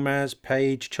 Selena Gomez,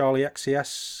 Paige, Charlie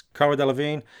XCS, Cara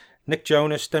Delevingne, Nick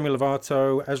Jonas, Demi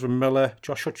Lovato, Ezra Miller,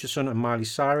 Josh Hutcherson and Miley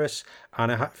Cyrus.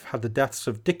 And I have had the deaths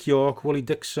of Dick York, Willie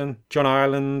Dixon, John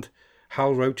Ireland,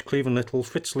 Hal Roach, Cleveland Little,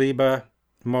 Fritz Lieber,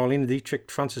 Marlene Dietrich,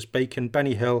 Francis Bacon,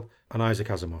 Benny Hill, and Isaac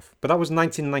Asimov. But that was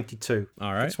 1992.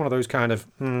 All right. It's one of those kind of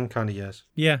years.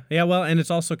 Yeah. Well, and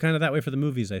it's also kind of that way for the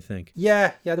movies, I think.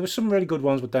 Yeah. There was some really good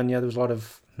ones, but then there was a lot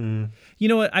of. You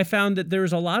know what? I found that there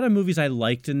was a lot of movies I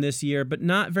liked in this year, but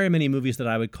not very many movies that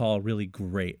I would call really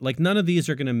great. Like, none of these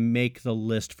are going to make the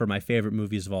list for my favorite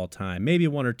movies of all time. Maybe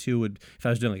one or two would, if I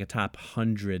was doing like a top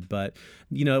 100, but,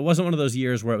 it wasn't one of those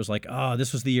years where it was like, oh,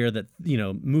 this was the year that,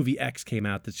 movie X came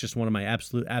out. That's just one of my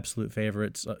absolute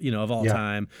favorites, of all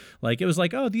time. Like, it was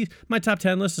like, oh, my top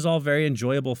 10 list is all very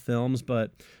enjoyable films,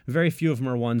 but very few of them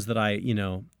are ones that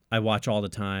I watch all the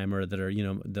time, or that are,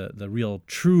 the real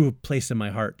true place in my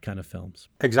heart kind of films.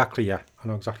 Exactly, yeah. I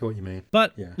know exactly what you mean.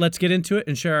 But let's get into it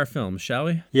and share our films, shall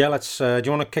we? Yeah, let's. Do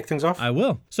you want to kick things off? I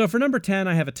will. So for number 10,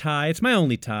 I have a tie. It's my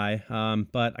only tie,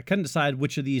 but I couldn't decide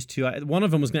which of these two. One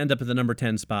of them was going to end up at the number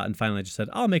 10 spot, and finally I just said,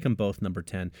 I'll make them both number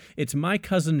 10. It's My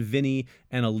Cousin Vinny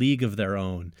and A League of Their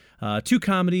Own. Two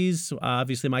comedies,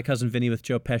 obviously My Cousin Vinny with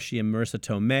Joe Pesci and Marissa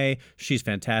Tomei. She's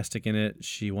fantastic in it.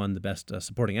 She won the Best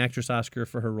Supporting Actress Oscar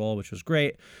for her role, which was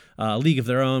great. League of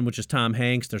Their Own, which is Tom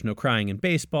Hanks. There's no crying in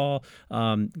baseball.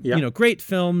 Great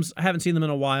films. I haven't seen them in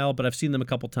a while, but I've seen them a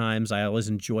couple times. I always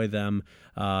enjoy them.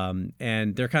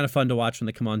 And they're kind of fun to watch when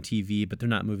they come on TV, but they're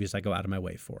not movies I go out of my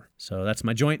way for. So that's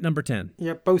my joint number 10.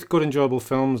 Yeah, both good, enjoyable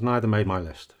films. Neither made my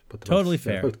list. But totally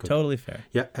fair. Totally fair.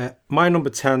 Yeah, my number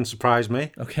 10 surprised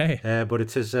me. Okay. But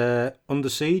it is Under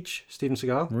Siege, Steven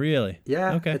Seagal. Really?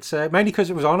 Yeah. Okay. It's mainly because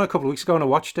it was on a couple of weeks ago and I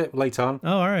watched it late on.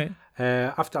 Oh, all right.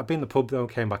 After I've been in the pub though and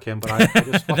came back in, but I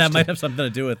just watched that might have something to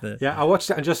do with it. Yeah, I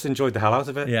watched it and just enjoyed the hell out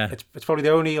of it. Yeah. It's probably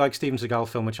the only Steven Seagal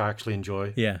film which I actually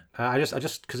enjoy. Yeah. I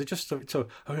just because it just so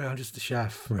I'm just the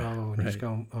chef. Right, and right. just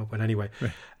going. Oh, but anyway.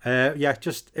 Right.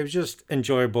 It was just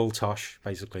enjoyable tosh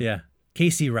basically. Yeah.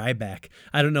 Casey Ryback.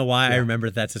 I don't know why I remember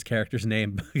that's his character's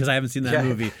name because I haven't seen that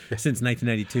movie since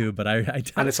 1992. But I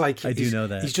and it's like I do know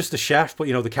that he's just a chef, but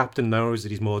the captain knows that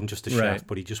he's more than just a chef,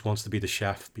 but he just wants to be the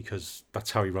chef because that's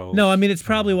how he rolls. No, I mean it's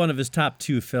probably one of his top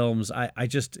 2 films. I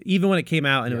just even when it came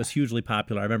out and it was hugely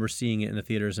popular, I remember seeing it in the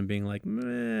theaters and being like,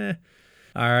 meh.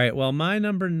 All right, well, my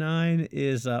number 9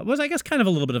 was I guess kind of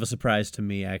a little bit of a surprise to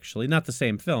me actually. Not the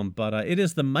same film, but it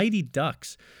is The Mighty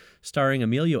Ducks, starring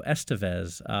Emilio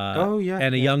Estevez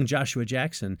and a young Joshua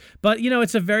Jackson. But,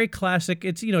 it's a very classic,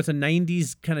 it's a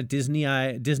 90s kind of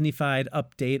Disney-fied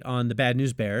update on the Bad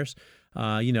News Bears.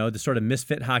 The sort of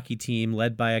misfit hockey team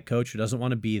led by a coach who doesn't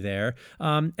want to be there.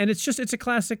 And it's a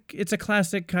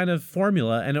classic kind of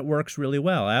formula, and it works really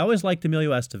well. I always liked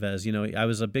Emilio Estevez. I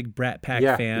was a big Brat Pack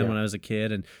fan when I was a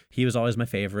kid, and he was always my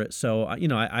favorite. So,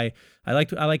 I like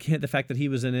the fact that he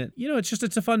was in it.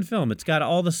 It's a fun film. It's got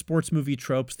all the sports movie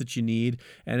tropes that you need,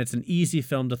 and it's an easy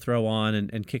film to throw on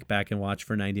and kick back and watch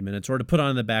for 90 minutes, or to put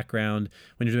on in the background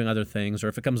when you're doing other things, or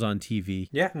if it comes on TV.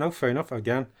 Yeah, no, fair enough.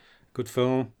 Again, good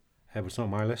film. But it's not on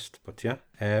my list, but yeah.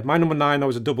 My number 9, though,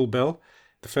 was a double bill.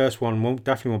 The first one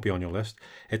definitely won't be on your list.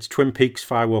 It's Twin Peaks: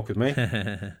 Fire Walk with Me.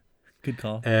 Good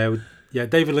call.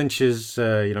 David Lynch's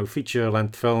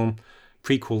feature-length film,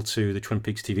 prequel to the Twin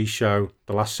Peaks TV show,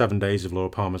 the last 7 days of Laura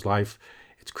Palmer's life.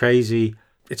 It's crazy.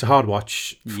 It's a hard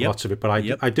watch for lots of it, but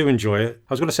I do enjoy it.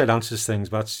 I was going to say it answers things,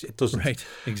 but it doesn't. Right,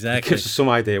 exactly. It gives us some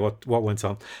idea what went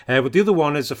on. But the other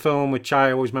one is a film which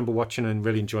I always remember watching and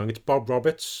really enjoying. It's Bob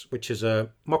Roberts, which is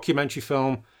a mockumentary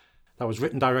film that was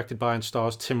written, directed by, and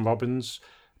stars Tim Robbins,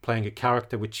 playing a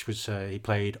character which was he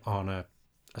played on a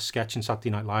sketch in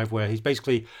Saturday Night Live, where he's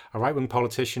basically a right-wing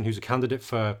politician who's a candidate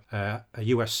for a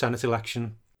US Senate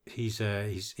election.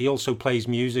 He also plays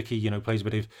music. He plays a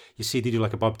bit of, you see they do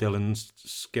like a Bob Dylan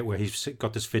skit where he's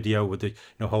got this video with the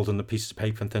holding the pieces of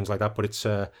paper and things like that. But it's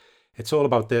all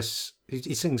about this.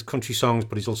 He sings country songs,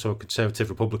 but he's also a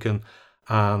conservative Republican,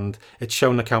 and it's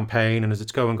shown the campaign. And as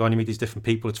it's going on, you meet these different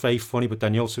people. It's very funny, but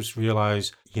then you also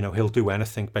realise he'll do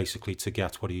anything basically to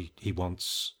get what he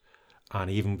wants.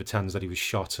 And he even pretends that he was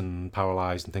shot and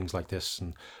paralysed and things like this.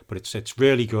 But it's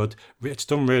really good. It's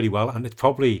done really well, and it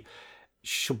probably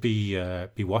should be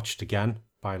watched again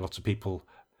by lots of people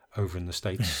over in the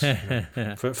States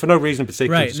for no reason in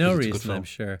particular. Right, no reason, I'm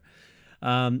sure.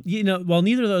 Well,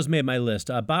 neither of those made my list.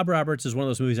 Bob Roberts is one of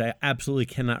those movies I absolutely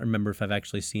cannot remember if I've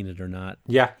actually seen it or not.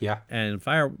 Yeah. And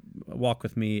Fire Walk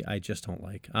with Me, I just don't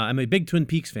like. I'm a big Twin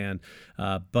Peaks fan,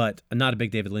 but I'm not a big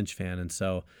David Lynch fan, and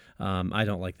so I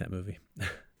don't like that movie.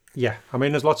 Yeah, I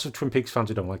mean, there's lots of Twin Peaks fans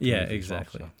who don't like the movie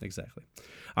exactly, as well, so. Exactly.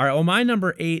 All right, well, my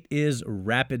number 8 is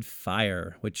Rapid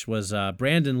Fire, which was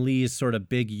Brandon Lee's sort of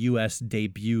big U.S.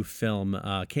 debut film.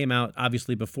 Came out,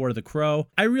 obviously, before The Crow.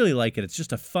 I really like it. It's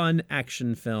just a fun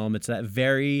action film. It's that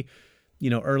very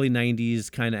early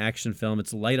 90s kind of action film.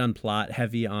 It's light on plot,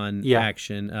 heavy on Yeah.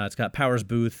 action. It's got Powers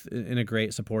Booth in a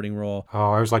great supporting role. Oh,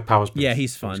 I always like Powers Booth. Yeah,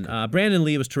 he's fun. Brandon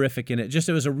Lee was terrific in it.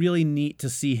 It was a really neat to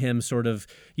see him sort of,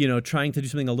 trying to do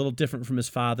something a little different from his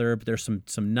father, but there's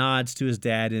some nods to his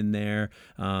dad in there.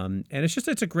 And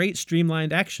it's a great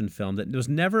streamlined action film that was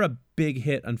never a big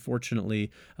hit,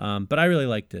 unfortunately, but I really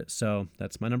liked it. So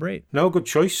that's my number 8. No, good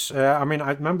choice. I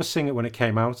remember seeing it when it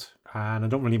came out, and I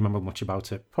don't really remember much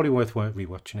about it. Probably worth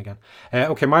rewatching again.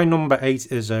 Okay, my number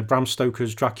 8 is Bram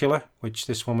Stoker's Dracula, which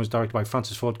this one was directed by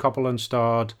Francis Ford Coppola and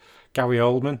starred Gary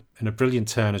Oldman in a brilliant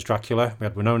turn as Dracula. We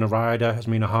had Winona Ryder as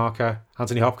Mina Harker,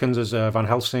 Anthony Hopkins as Van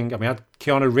Helsing, and we had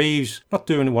Keanu Reeves not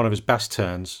doing one of his best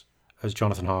turns as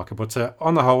Jonathan Harker. But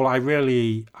on the whole, I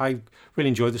really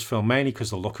enjoyed this film, mainly because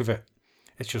the look of it.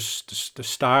 It's just the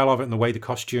style of it and the way the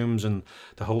costumes and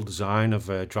the whole design of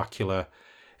Dracula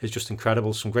is just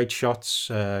incredible. Some great shots.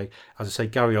 As I say,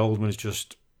 Gary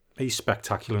Oldman he's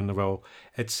spectacular in the role.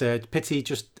 It's a pity it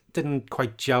just didn't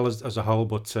quite gel as a whole,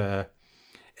 but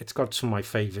it's got some of my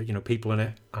favourite, people in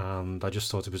it, and I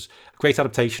just thought it was a great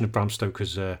adaptation of Bram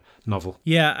Stoker's novel.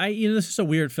 Yeah, this is a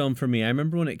weird film for me. I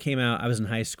remember when it came out, I was in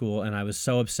high school, and I was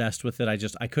so obsessed with it.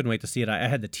 I couldn't wait to see it. I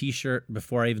had the T-shirt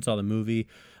before I even saw the movie.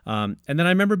 And then I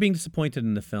remember being disappointed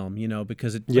in the film,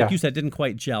 because it, like you said, didn't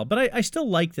quite gel. But I still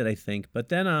liked it, I think. But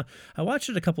then I watched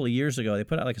it a couple of years ago. They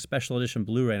put out like a special edition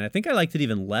Blu-ray, and I think I liked it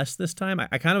even less this time.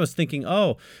 I kind of was thinking,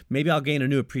 maybe I'll gain a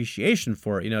new appreciation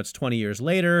for it. It's 20 years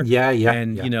later.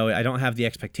 And, I don't have the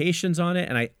expectations on it.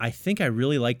 And I think I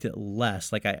really liked it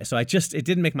less. It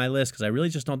didn't make my list because I really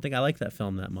just don't think I like that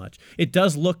film that much. It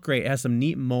does look great. It has some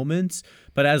neat moments,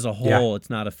 but as a whole,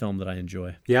 it's not a film that I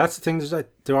enjoy. Yeah, that's the thing.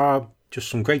 There are just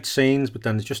some great scenes, but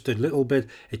then there's just a little bit,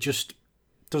 it just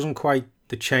doesn't quite,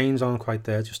 the chains aren't quite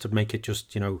there just to make it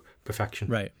just, perfection.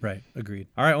 Right. Agreed.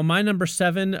 All right, well, my number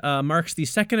 7 marks the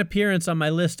second appearance on my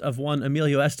list of one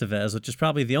Emilio Estevez, which is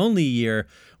probably the only year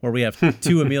where we have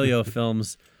 2 Emilio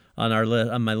films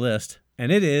on my list,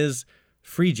 and it is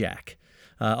Free Jack.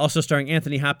 Also starring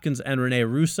Anthony Hopkins and Rene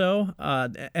Russo,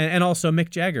 and also Mick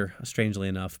Jagger, strangely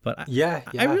enough. But I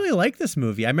really like this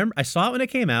movie. I remember I saw it when it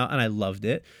came out, and I loved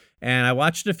it. And I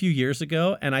watched it a few years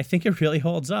ago, and I think it really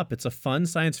holds up. It's a fun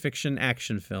science fiction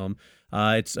action film.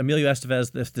 It's Emilio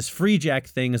Estevez. This Free Jack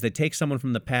thing is they take someone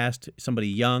from the past, somebody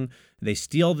young, they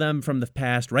steal them from the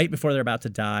past right before they're about to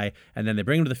die, and then they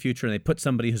bring them to the future, and they put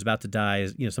somebody who's about to die,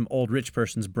 some old rich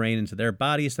person's brain into their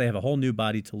body, so they have a whole new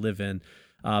body to live in.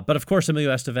 But of course,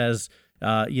 Emilio Estevez,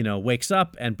 wakes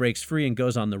up and breaks free and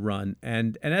goes on the run.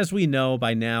 And as we know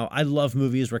by now, I love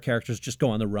movies where characters just go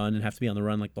on the run and have to be on the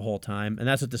run like the whole time. And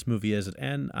that's what this movie is.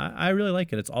 And I really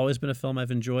like it. It's always been a film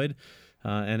I've enjoyed.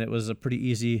 And it was a pretty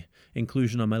easy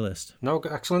inclusion on my list. No,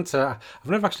 excellent. I've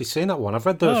never actually seen that one. I've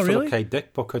read the Philip K.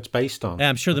 Dick book it's based on. Yeah,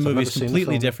 I'm sure the movie's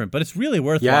completely different, but it's really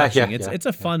worth watching. It's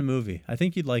a fun movie. I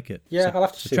think you'd like it. Yeah, I'll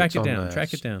have to see track it down.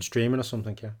 Track it down. Streaming or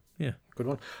something, Yeah. Good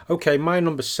one. Okay, my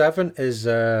number 7 is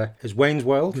Wayne's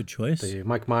World. Good choice. The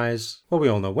Mike Myers. Well, we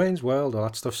all know Wayne's World, all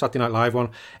that stuff. Saturday Night Live one.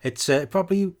 It's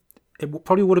probably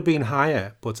would have been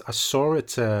higher, but I saw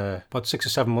it about 6 or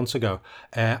 7 months ago,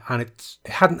 and it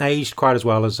hadn't aged quite as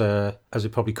well as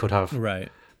it probably could have. Right.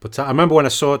 But I remember when I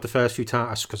saw it the first few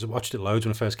times, because I watched it loads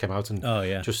when it first came out, and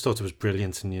just thought it was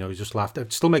brilliant, and just laughed.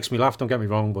 It still makes me laugh. Don't get me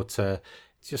wrong, but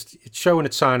it's showing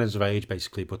its signs of age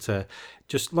basically. But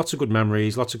just lots of good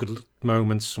memories, lots of good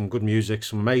moments, some good music,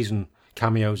 some amazing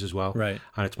cameos as well. Right.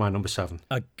 And it's my number 7.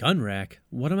 A gun rack.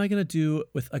 What am I gonna do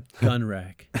with a gun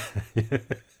rack?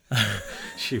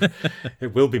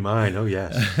 It will be mine. Oh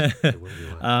yes, it will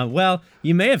be mine. Well,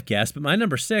 you may have guessed, but my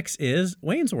number 6 is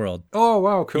Wayne's World. Oh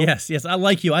wow, cool. Yes. I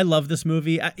like you. I love this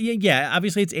movie.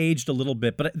 Obviously it's aged a little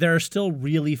bit, but there are still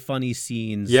really funny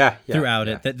scenes throughout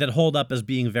it that hold up as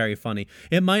being very funny.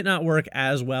 It might not work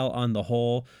as well on the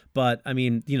whole, but I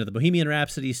mean, the Bohemian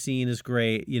Rhapsody scene is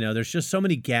great. There's just so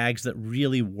many gags that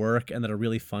really work and that are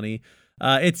really funny.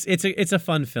 It's a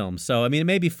fun film. So I mean, it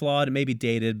may be flawed, it may be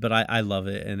dated, but I love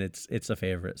it, and it's a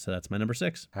favorite. So that's my number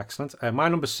 6. Excellent. My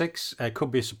number 6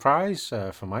 could be a surprise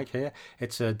for Mike here.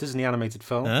 It's a Disney animated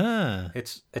film.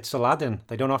 It's Aladdin.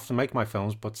 They don't often make my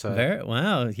films, but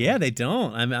wow, yeah, they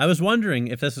don't. I was wondering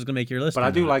if this was gonna make your list. But I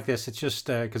do like this. It's just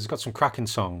because it's got some cracking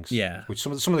songs. Yeah, which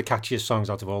some of the catchiest songs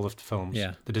out of all of the films.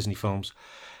 Yeah, the Disney films.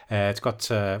 It's got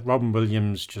Robin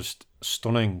Williams just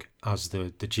stunning as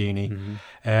the genie,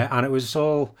 and it was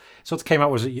all sort of came out.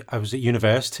 I was at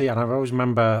university, and I always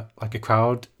remember like a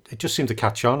crowd. It just seemed to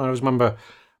catch on. I always remember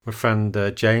my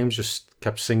friend James just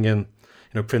kept singing,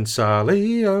 Prince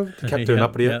Ali. He kept doing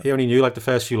that, but he only knew like the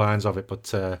first few lines of it.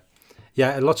 But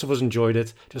lots of us enjoyed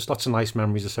it. Just lots of nice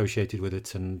memories associated with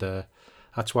it, and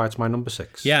that's why it's my number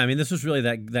 6. Yeah, I mean, this was really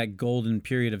that golden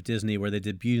period of Disney where they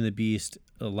did Beauty and the Beast,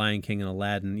 The Lion King, and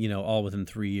Aladdin, all within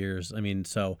 3 years. I mean,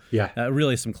 so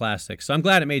really some classics. So I'm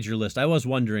glad it made your list. I was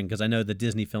wondering, because I know the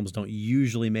Disney films don't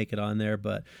usually make it on there,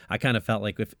 but I kind of felt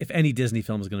like if any Disney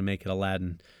film is going to make it,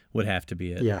 Aladdin would have to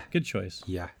be it. Yeah. Good choice.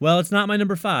 Yeah. Well, it's not my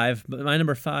number 5, but my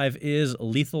number 5 is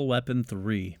Lethal Weapon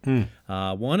 3.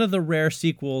 One of the rare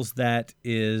sequels that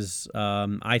is,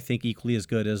 I think, equally as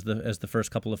good as the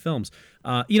first couple of films.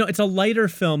 It's a lighter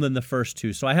film than the first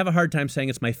two, so I have a hard time saying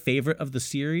it's my favorite of the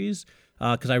series,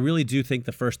 because I really do think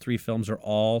the first 3 films are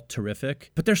all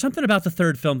terrific. But there's something about the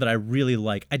third film that I really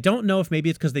like. I don't know if maybe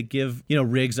it's because they give,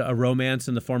 Riggs a romance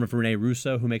in the form of Renee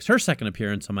Russo, who makes her second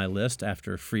appearance on my list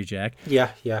after Free Jack.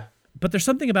 Yeah. But there's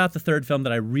something about the third film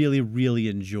that I really, really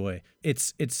enjoy.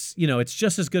 It's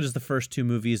just as good as the first 2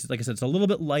 movies. Like I said, it's a little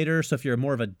bit lighter, so if you're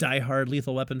more of a diehard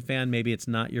Lethal Weapon fan, maybe it's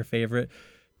not your favorite.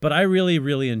 But I really,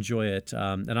 really enjoy it,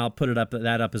 and I'll put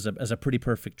that up as a pretty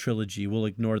perfect trilogy. We'll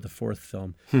ignore the fourth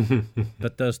film,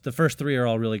 but the first 3 are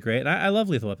all really great. And I love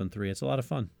Lethal Weapon 3; it's a lot of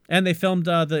fun. And they filmed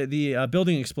the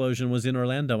building explosion was in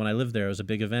Orlando when I lived there. It was a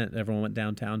big event. Everyone went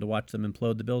downtown to watch them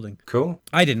implode the building. Cool.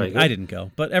 I didn't go,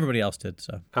 but everybody else did.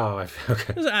 So. Oh,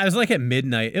 okay. I was like at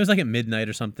midnight. It was like at midnight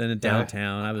or something in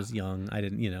downtown. I was young. I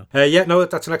didn't,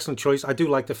 That's an excellent choice. I do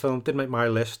like the film. Did make my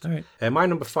list. All right. My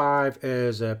number 5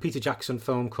 is a Peter Jackson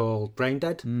film called Brain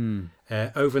Dead.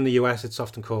 Over in the US, it's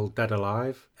often called Dead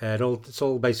Alive. It's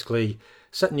all basically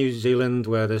set in New Zealand,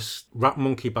 where this rat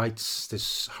monkey bites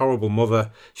this horrible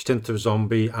mother. She turns into a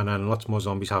zombie, and then lots more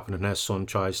zombies happen, and her son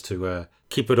tries to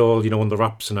keep it all, under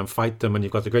wraps and then fight them. And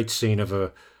you've got the great scene of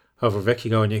a Vicky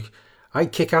going, I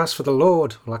kick ass for the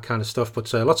Lord, all that kind of stuff.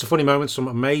 But lots of funny moments, some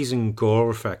amazing gore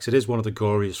effects. It is one of the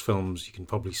goriest films you can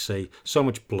probably see. So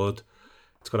much blood.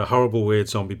 It's got a horrible, weird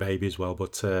zombie baby as well.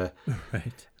 But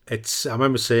right. I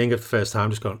remember seeing it the first time,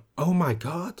 just going, oh my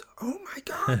God,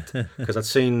 because I'd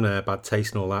seen Bad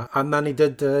Taste and all that. And then he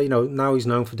did, now he's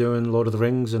known for doing Lord of the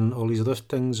Rings and all these other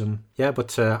things. And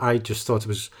but I just thought it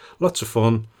was lots of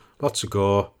fun, lots of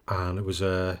gore, and it was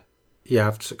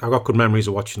I've got good memories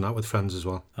of watching that with friends as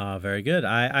well. Very good.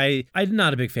 I'm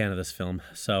not a big fan of this film,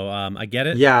 so I get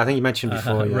it. Yeah, I think you mentioned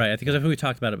before. Right, I think we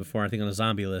talked about it before, I think on a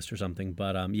zombie list or something,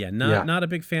 but not a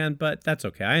big fan, but that's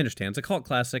okay. I understand. It's a cult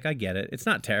classic. I get it. It's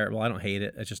not terrible. I don't hate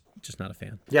it. It's just not a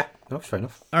fan. Yeah, no, fair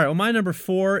enough. All right, well, my number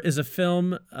 4 is a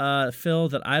film, Phil,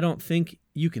 that I don't think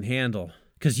you can handle.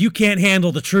 Because you can't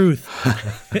handle the truth.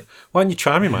 Why don't you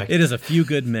try me, Mike? It is A Few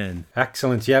Good Men.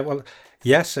 Excellent. Yeah, well...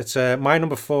 Yes, it's my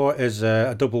number 4 is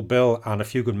a double bill, and A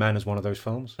Few Good Men is one of those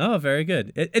films. Oh, very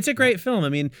good. It's a great film. I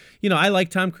mean, I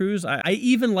like Tom Cruise. I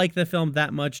even like the film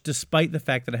that much, despite the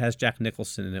fact that it has Jack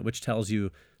Nicholson in it, which tells you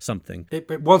something.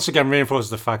 It once again reinforces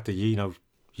the fact that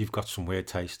you've got some weird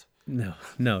taste. No,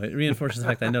 it reinforces the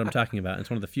fact that I know what I'm talking about. It's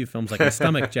one of the few films I can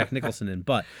stomach Jack Nicholson in.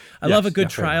 But I love a good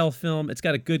trial film. It's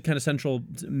got a good kind of central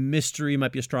mystery,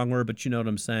 might be a strong word, but you know what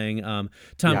I'm saying.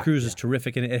 Tom Cruise is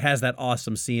terrific in it. It has that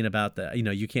awesome scene about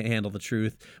you can't handle the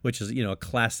truth, which is, a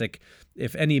classic.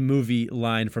 If any movie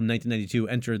line from 1992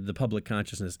 entered the public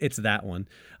consciousness, it's that one.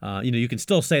 You can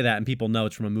still say that and people know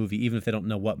it's from a movie, even if they don't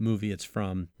know what movie it's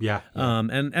from. Yeah.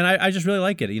 And I just really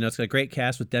like it. It's got a great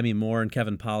cast with Demi Moore and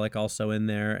Kevin Pollak also in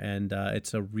there. And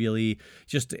it's a really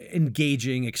just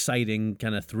engaging, exciting,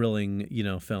 kind of thrilling,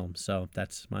 film. So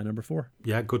that's my number 4.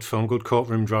 Yeah, good film, good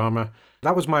courtroom drama.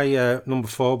 That was my number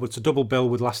 4, but it's a double bill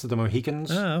with Last of the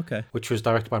Mohicans. Oh, okay. Which was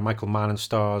directed by Michael Mann and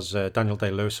stars Daniel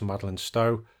Day-Lewis and Madeleine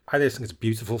Stowe. I just think it's a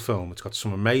beautiful film. It's got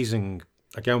some amazing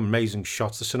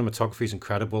shots. The cinematography is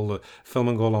incredible. The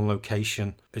filming all on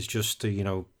location is just,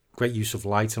 great use of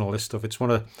light and all this stuff.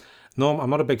 I'm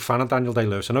not a big fan of Daniel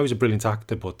Day-Lewis. I know he's a brilliant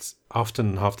actor, but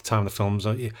often half the time in the films,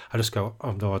 I just go,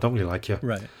 oh no, I don't really like you.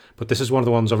 Right. But this is one of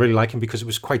the ones I really like him because it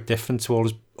was quite different to all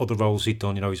his other roles he'd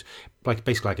done. He's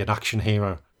basically like an action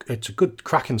hero. It's a good,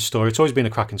 cracking story. It's always been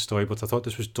a cracking story, but I thought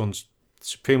this was done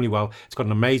supremely well. It's got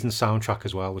an amazing soundtrack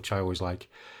as well, which I always like.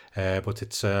 But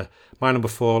it's my number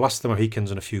 4, Last of the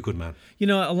Mohicans and A Few Good Men.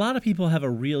 A lot of people have a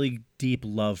really deep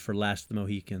love for Last of the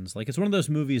Mohicans. Like, it's one of those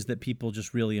movies that people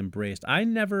just really embraced. I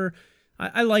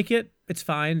like it. It's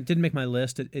fine. It didn't make my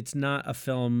list. It's not a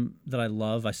film that I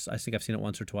love. I think I've seen it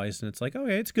once or twice, and it's like,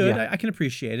 okay, it's good. Yeah. I can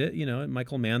appreciate it.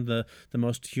 Michael Mann, the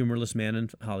most humorless man in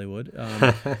Hollywood.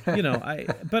 I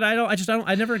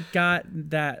never got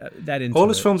that into all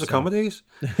his films are comedies.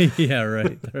 Yeah,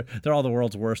 right. They're all the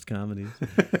world's worst comedies.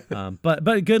 But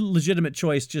a good, legitimate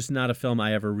choice. Just not a film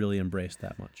I ever really embraced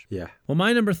that much. Yeah. Well,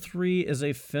 my number 3 is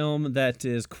a film that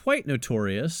is quite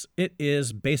notorious. It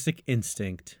is Basic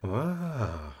Instinct.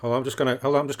 Wow. I'm just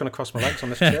gonna cross my legs on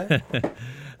this chair. It's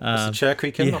the chair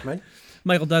creaking, not me.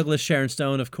 Michael Douglas, Sharon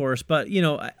Stone, of course. But,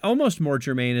 almost more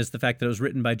germane is the fact that it was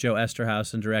written by Joe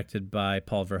Esterhaus and directed by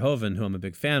Paul Verhoeven, who I'm a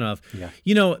big fan of. Yeah.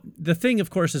 The thing, of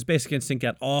course, is Basic Instinct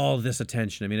got all this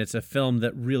attention. I mean, it's a film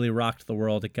that really rocked the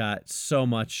world. It got so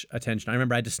much attention. I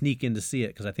remember I had to sneak in to see it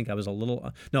because I think I was I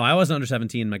wasn't under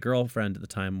 17. My girlfriend at the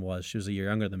time was. She was a year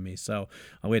younger than me. So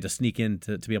we had to sneak in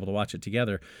to be able to watch it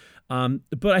together.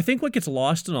 But I think what gets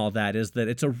lost in all that is that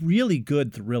it's a really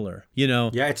good thriller,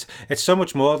 Yeah, it's so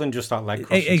much more than just that leg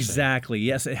crossing scene. Exactly.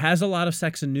 Yes, it has a lot of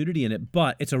sex and nudity in it,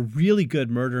 but it's a really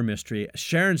good murder mystery.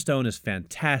 Sharon Stone is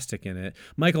fantastic in it.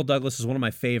 Michael Douglas is one of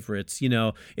my favorites.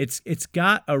 It's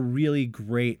got a really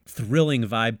great thrilling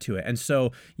vibe to it. And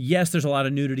so, yes, there's a lot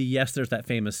of nudity. Yes, there's that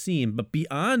famous scene, but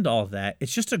beyond all that,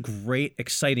 it's just a great,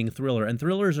 exciting thriller. And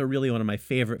thrillers are really one of my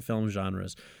favorite film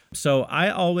genres. So I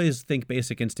always think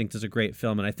Basic Instinct is a great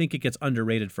film, and I think it gets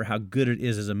underrated for how good it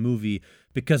is as a movie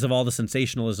because of all the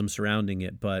sensationalism surrounding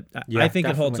it. But I think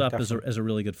it holds up as a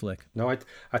really good flick. No, I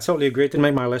totally agree. It didn't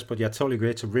make my list, but yeah, I totally agree.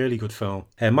 It's a really good film.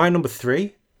 My number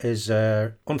 3 is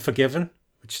Unforgiven,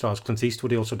 which stars Clint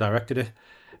Eastwood. He also directed it,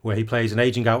 where he plays an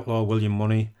aging outlaw, William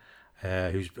Money,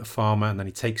 who's a farmer, and then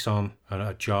he takes on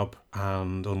a job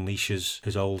and unleashes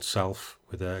his old self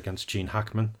against Gene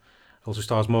Hackman. Also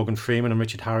stars Morgan Freeman and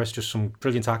Richard Harris, just some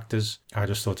brilliant actors. I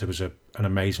just thought it was an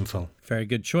amazing film. Very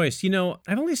good choice.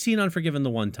 I've only seen Unforgiven the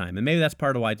one time, and maybe that's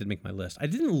part of why I didn't make my list. I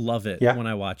didn't love it when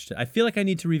I watched it. I feel like I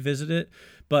need to revisit it,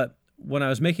 but when I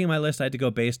was making my list, I had to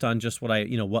go based on just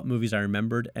what movies I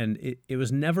remembered, and it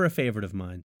was never a favorite of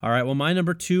mine. All right, well, my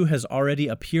number 2 has already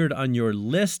appeared on your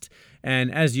list,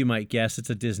 and as you might guess, it's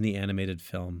a Disney animated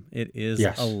film. It is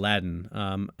Aladdin,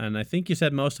 and I think you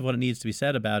said most of what it needs to be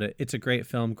said about it. It's a great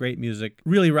film, great music.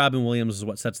 Really, Robin Williams is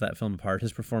what sets that film apart.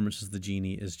 His performance as the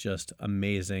genie is just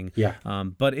amazing. Yeah.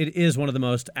 But it is one of the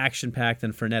most action-packed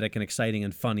and frenetic and exciting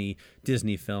and funny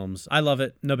Disney films. I love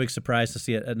it. No big surprise to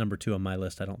see it at number 2 on my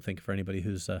list, I don't think, for anybody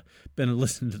who's been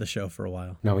listening to the show for a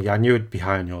while. No, yeah, I knew it'd be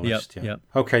high on your list. Yep.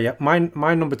 Okay, yeah.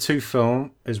 My number 2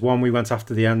 film is one we went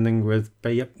after the ending with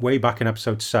way back in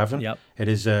episode 7. Yep. It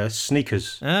is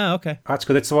Sneakers. Ah, okay. That's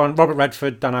good. It's the one, Robert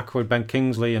Redford, Dan Aykroyd, Ben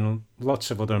Kingsley, and lots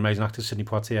of other amazing actors, Sidney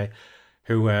Poitier,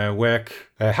 who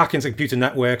hack into computer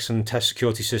networks and test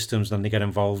security systems. Then they get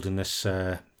involved in this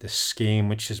scheme,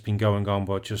 which has been going on,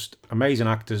 but just amazing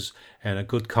actors and a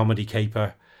good comedy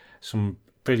caper. Some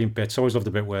brilliant bits. I always love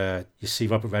the bit where you see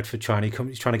Robert Redford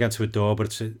he's trying to get into a door, but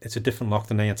it's a different lock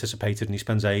than they anticipated, and he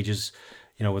spends ages,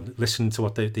 listening to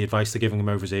what the advice they're giving him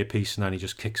over his earpiece, and then he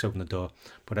just kicks open the door.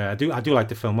 But I do like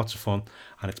the film, lots of fun,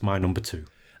 and it's my number 2.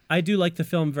 I do like the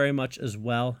film very much as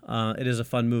well. It is a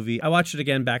fun movie. I watched it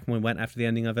again back when we went after the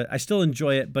ending of it. I still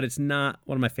enjoy it, but it's not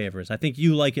one of my favorites. I think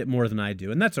you like it more than I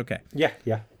do, and that's okay. Yeah,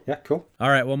 cool. All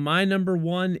right, well, my number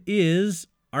 1 is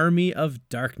Army of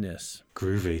Darkness.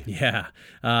 Groovy. Yeah.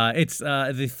 It's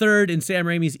the third in Sam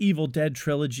Raimi's Evil Dead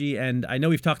trilogy, and I know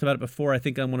we've talked about it before, I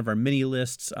think on one of our mini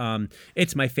lists.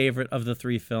 It's my favorite of the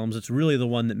 3 films. It's really the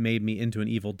one that made me into an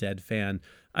Evil Dead fan.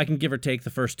 I can give or take the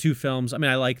first 2 films. I mean,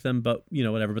 I like them, but,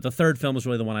 whatever. But the third film is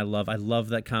really the one I love. I love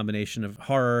that combination of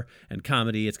horror and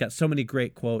comedy. It's got so many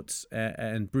great quotes,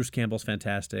 and Bruce Campbell's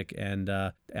fantastic, and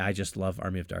I just love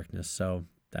Army of Darkness. So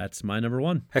that's my number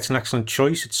 1. It's an excellent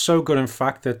choice. It's so good, in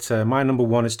fact, that my number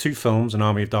 1 is 2 films, and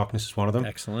Army of Darkness is one of them.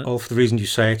 Excellent. All for the reason you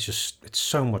say. It's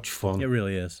so much fun. It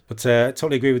really is. But I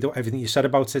totally agree with everything you said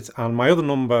about it. And my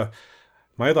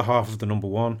other half of the number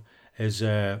 1 is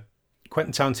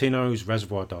Quentin Tarantino's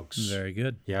Reservoir Dogs. Very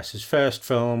good. Yes, his first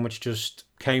film, which just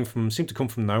seemed to come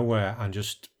from nowhere and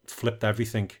just flipped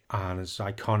everything, and it's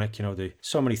iconic.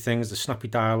 So many things, the snappy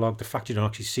dialogue, the fact you don't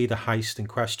actually see the heist in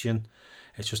question.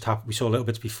 It's just happened. We saw little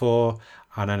bits before,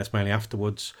 and then it's mainly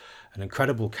afterwards. An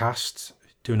incredible cast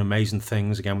doing amazing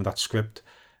things again with that script,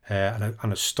 and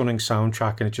a stunning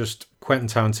soundtrack. And it just Quentin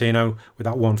Tarantino with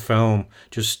that one film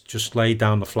just laid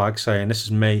down the flag, saying, "This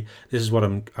is me. This is what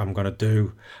I'm going to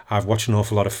do." I've watched an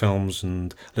awful lot of films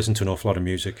and listened to an awful lot of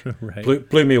music. Right.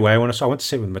 Blew me away when I went to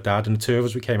sit with my dad, and the 2 of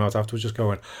us, we came out afterwards just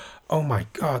going, "Oh my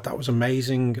God, that was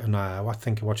amazing!" And I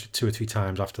think I watched it 2 or 3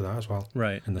 times after that as well.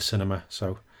 Right. In the cinema.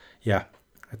 So, yeah.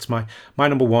 It's my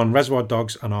number 1, Reservoir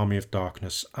Dogs and Army of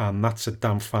Darkness, and that's a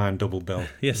damn fine double bill.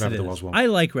 Yes, if ever it there is. was one. I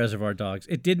like Reservoir Dogs.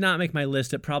 It did not make my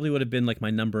list. It probably would have been like my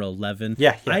number 11.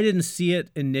 Yeah. I didn't see it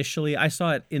initially. I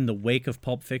saw it in the wake of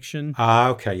Pulp Fiction.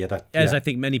 Okay, yeah. As I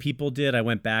think many people did. I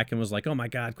went back and was like, oh my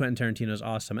God, Quentin Tarantino's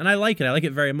awesome. And I like it. I like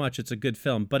it very much. It's a good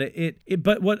film. But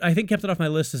but what I think kept it off my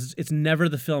list is it's never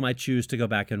the film I choose to go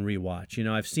back and rewatch.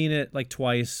 I've seen it like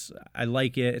twice. I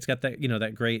like it. It's got that,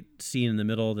 that great scene in the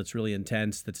middle that's really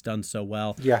intense. that's done so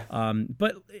well. Yeah.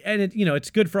 But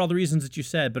it's good for all the reasons that you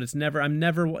said, but I'm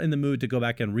never in the mood to go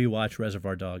back and rewatch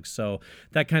Reservoir Dogs. So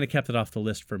that kind of kept it off the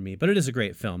list for me. But it is a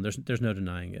great film. There's no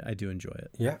denying it. I do enjoy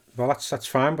it. Yeah, well, that's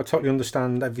fine, but I totally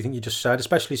understand everything you just said,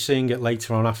 especially seeing it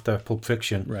later on after Pulp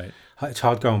Fiction. Right. It's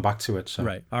hard going back to it. So.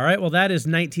 Right. All right. Well, that is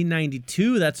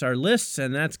 1992. That's our lists,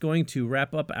 and that's going to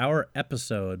wrap up our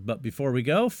episode. But before we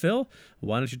go, Phil,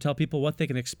 why don't you tell people what they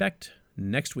can expect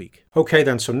next week? Okay,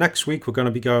 then. So next week, we're going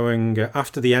to be going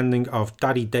after the ending of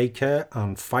Daddy Daycare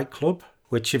and Fight Club,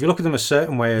 which, if you look at them a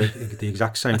certain way, are the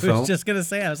exact same film. I was just going to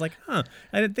say, I was like, I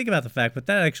didn't think about the fact, but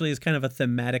that actually is kind of a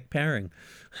thematic pairing.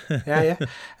 Yeah.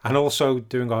 And also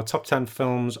doing our top 10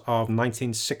 films of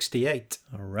 1968.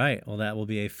 All right. Well, that will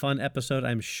be a fun episode,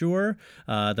 I'm sure.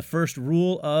 The first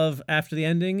rule of After the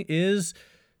Ending is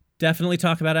definitely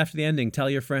talk about After the Ending. Tell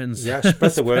your friends. Yeah,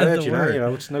 spread the word. the word. You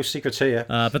know, it's no secret here.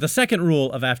 But the second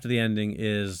rule of After the Ending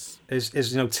is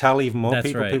tell even more that's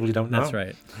people, right. people you don't know. That's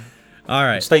right. All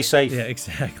right. Stay safe. Yeah,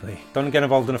 exactly. Don't get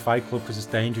involved in a fight club because it's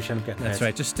dangerous. You end up getting That's hurt.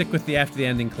 right. Just stick with the After the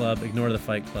Ending club. Ignore the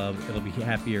fight club. It'll be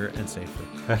happier and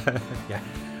safer. Yeah.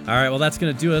 All right. Well, that's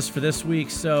going to do us for this week.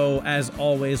 So, as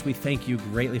always, we thank you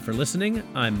greatly for listening.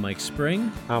 I'm Mike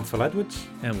Spring. I'm Phil Edwards.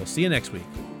 And we'll see you next week.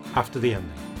 After the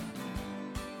Ending.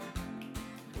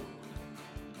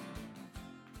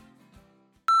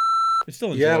 It's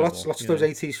still Yeah, enjoyable, lots of those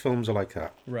 80s films are like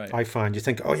that. Right. I find you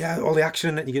think, oh yeah, all the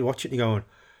action in it, and you watch it and you're going,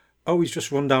 oh, he's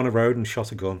just run down a road and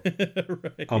shot a gun.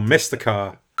 Right. I'll miss the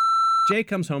car. Jay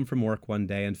comes home from work one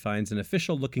day and finds an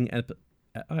official-looking episode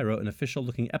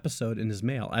in his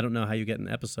mail. I don't know how you get an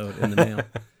episode in the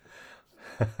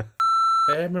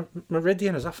mail.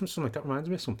 Meridian, is that from something? That reminds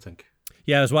me of something.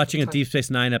 Yeah, I was watching a Deep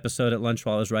Space Nine episode at lunch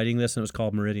while I was writing this, and it was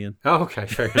called Meridian. Oh, okay,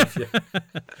 fair enough. Yeah.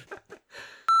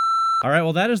 All right,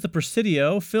 well, that is the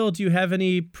Presidio. Phil, do you have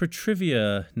any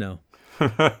trivia? No.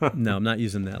 No, I'm not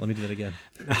using that. Let me do that again.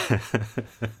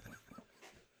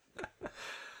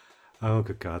 Oh,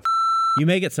 good God. You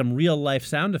may get some real-life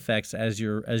sound effects as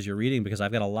you're reading because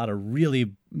I've got a lot of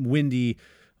really windy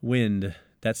wind.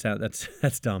 That's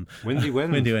dumb. Windy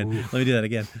wind. Windy wind. Ooh. Let me do that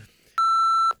again.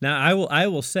 Now, I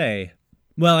will say,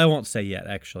 well, I won't say yet,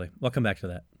 actually. We'll come back to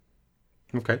that.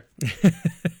 Okay.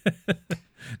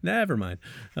 Never mind.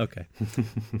 Okay.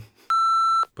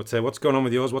 But what's going on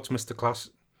with yours? What's Mr.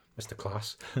 Class? Mr.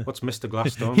 Class? What's Mr.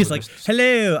 Glass done? He's like,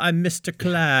 hello, I'm Mr.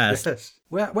 Class. Yes.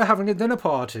 We're having a dinner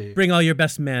party. Bring all your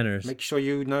best manners. Make sure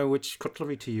you know which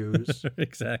cutlery to use.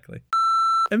 Exactly.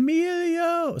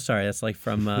 Emilio. Sorry, that's like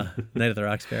from Night of the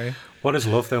Roxbury. What is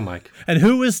love, though, Mike? And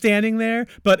who was standing there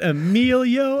but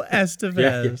Emilio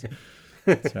Estevez?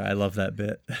 Yeah. Sorry, I love that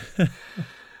bit.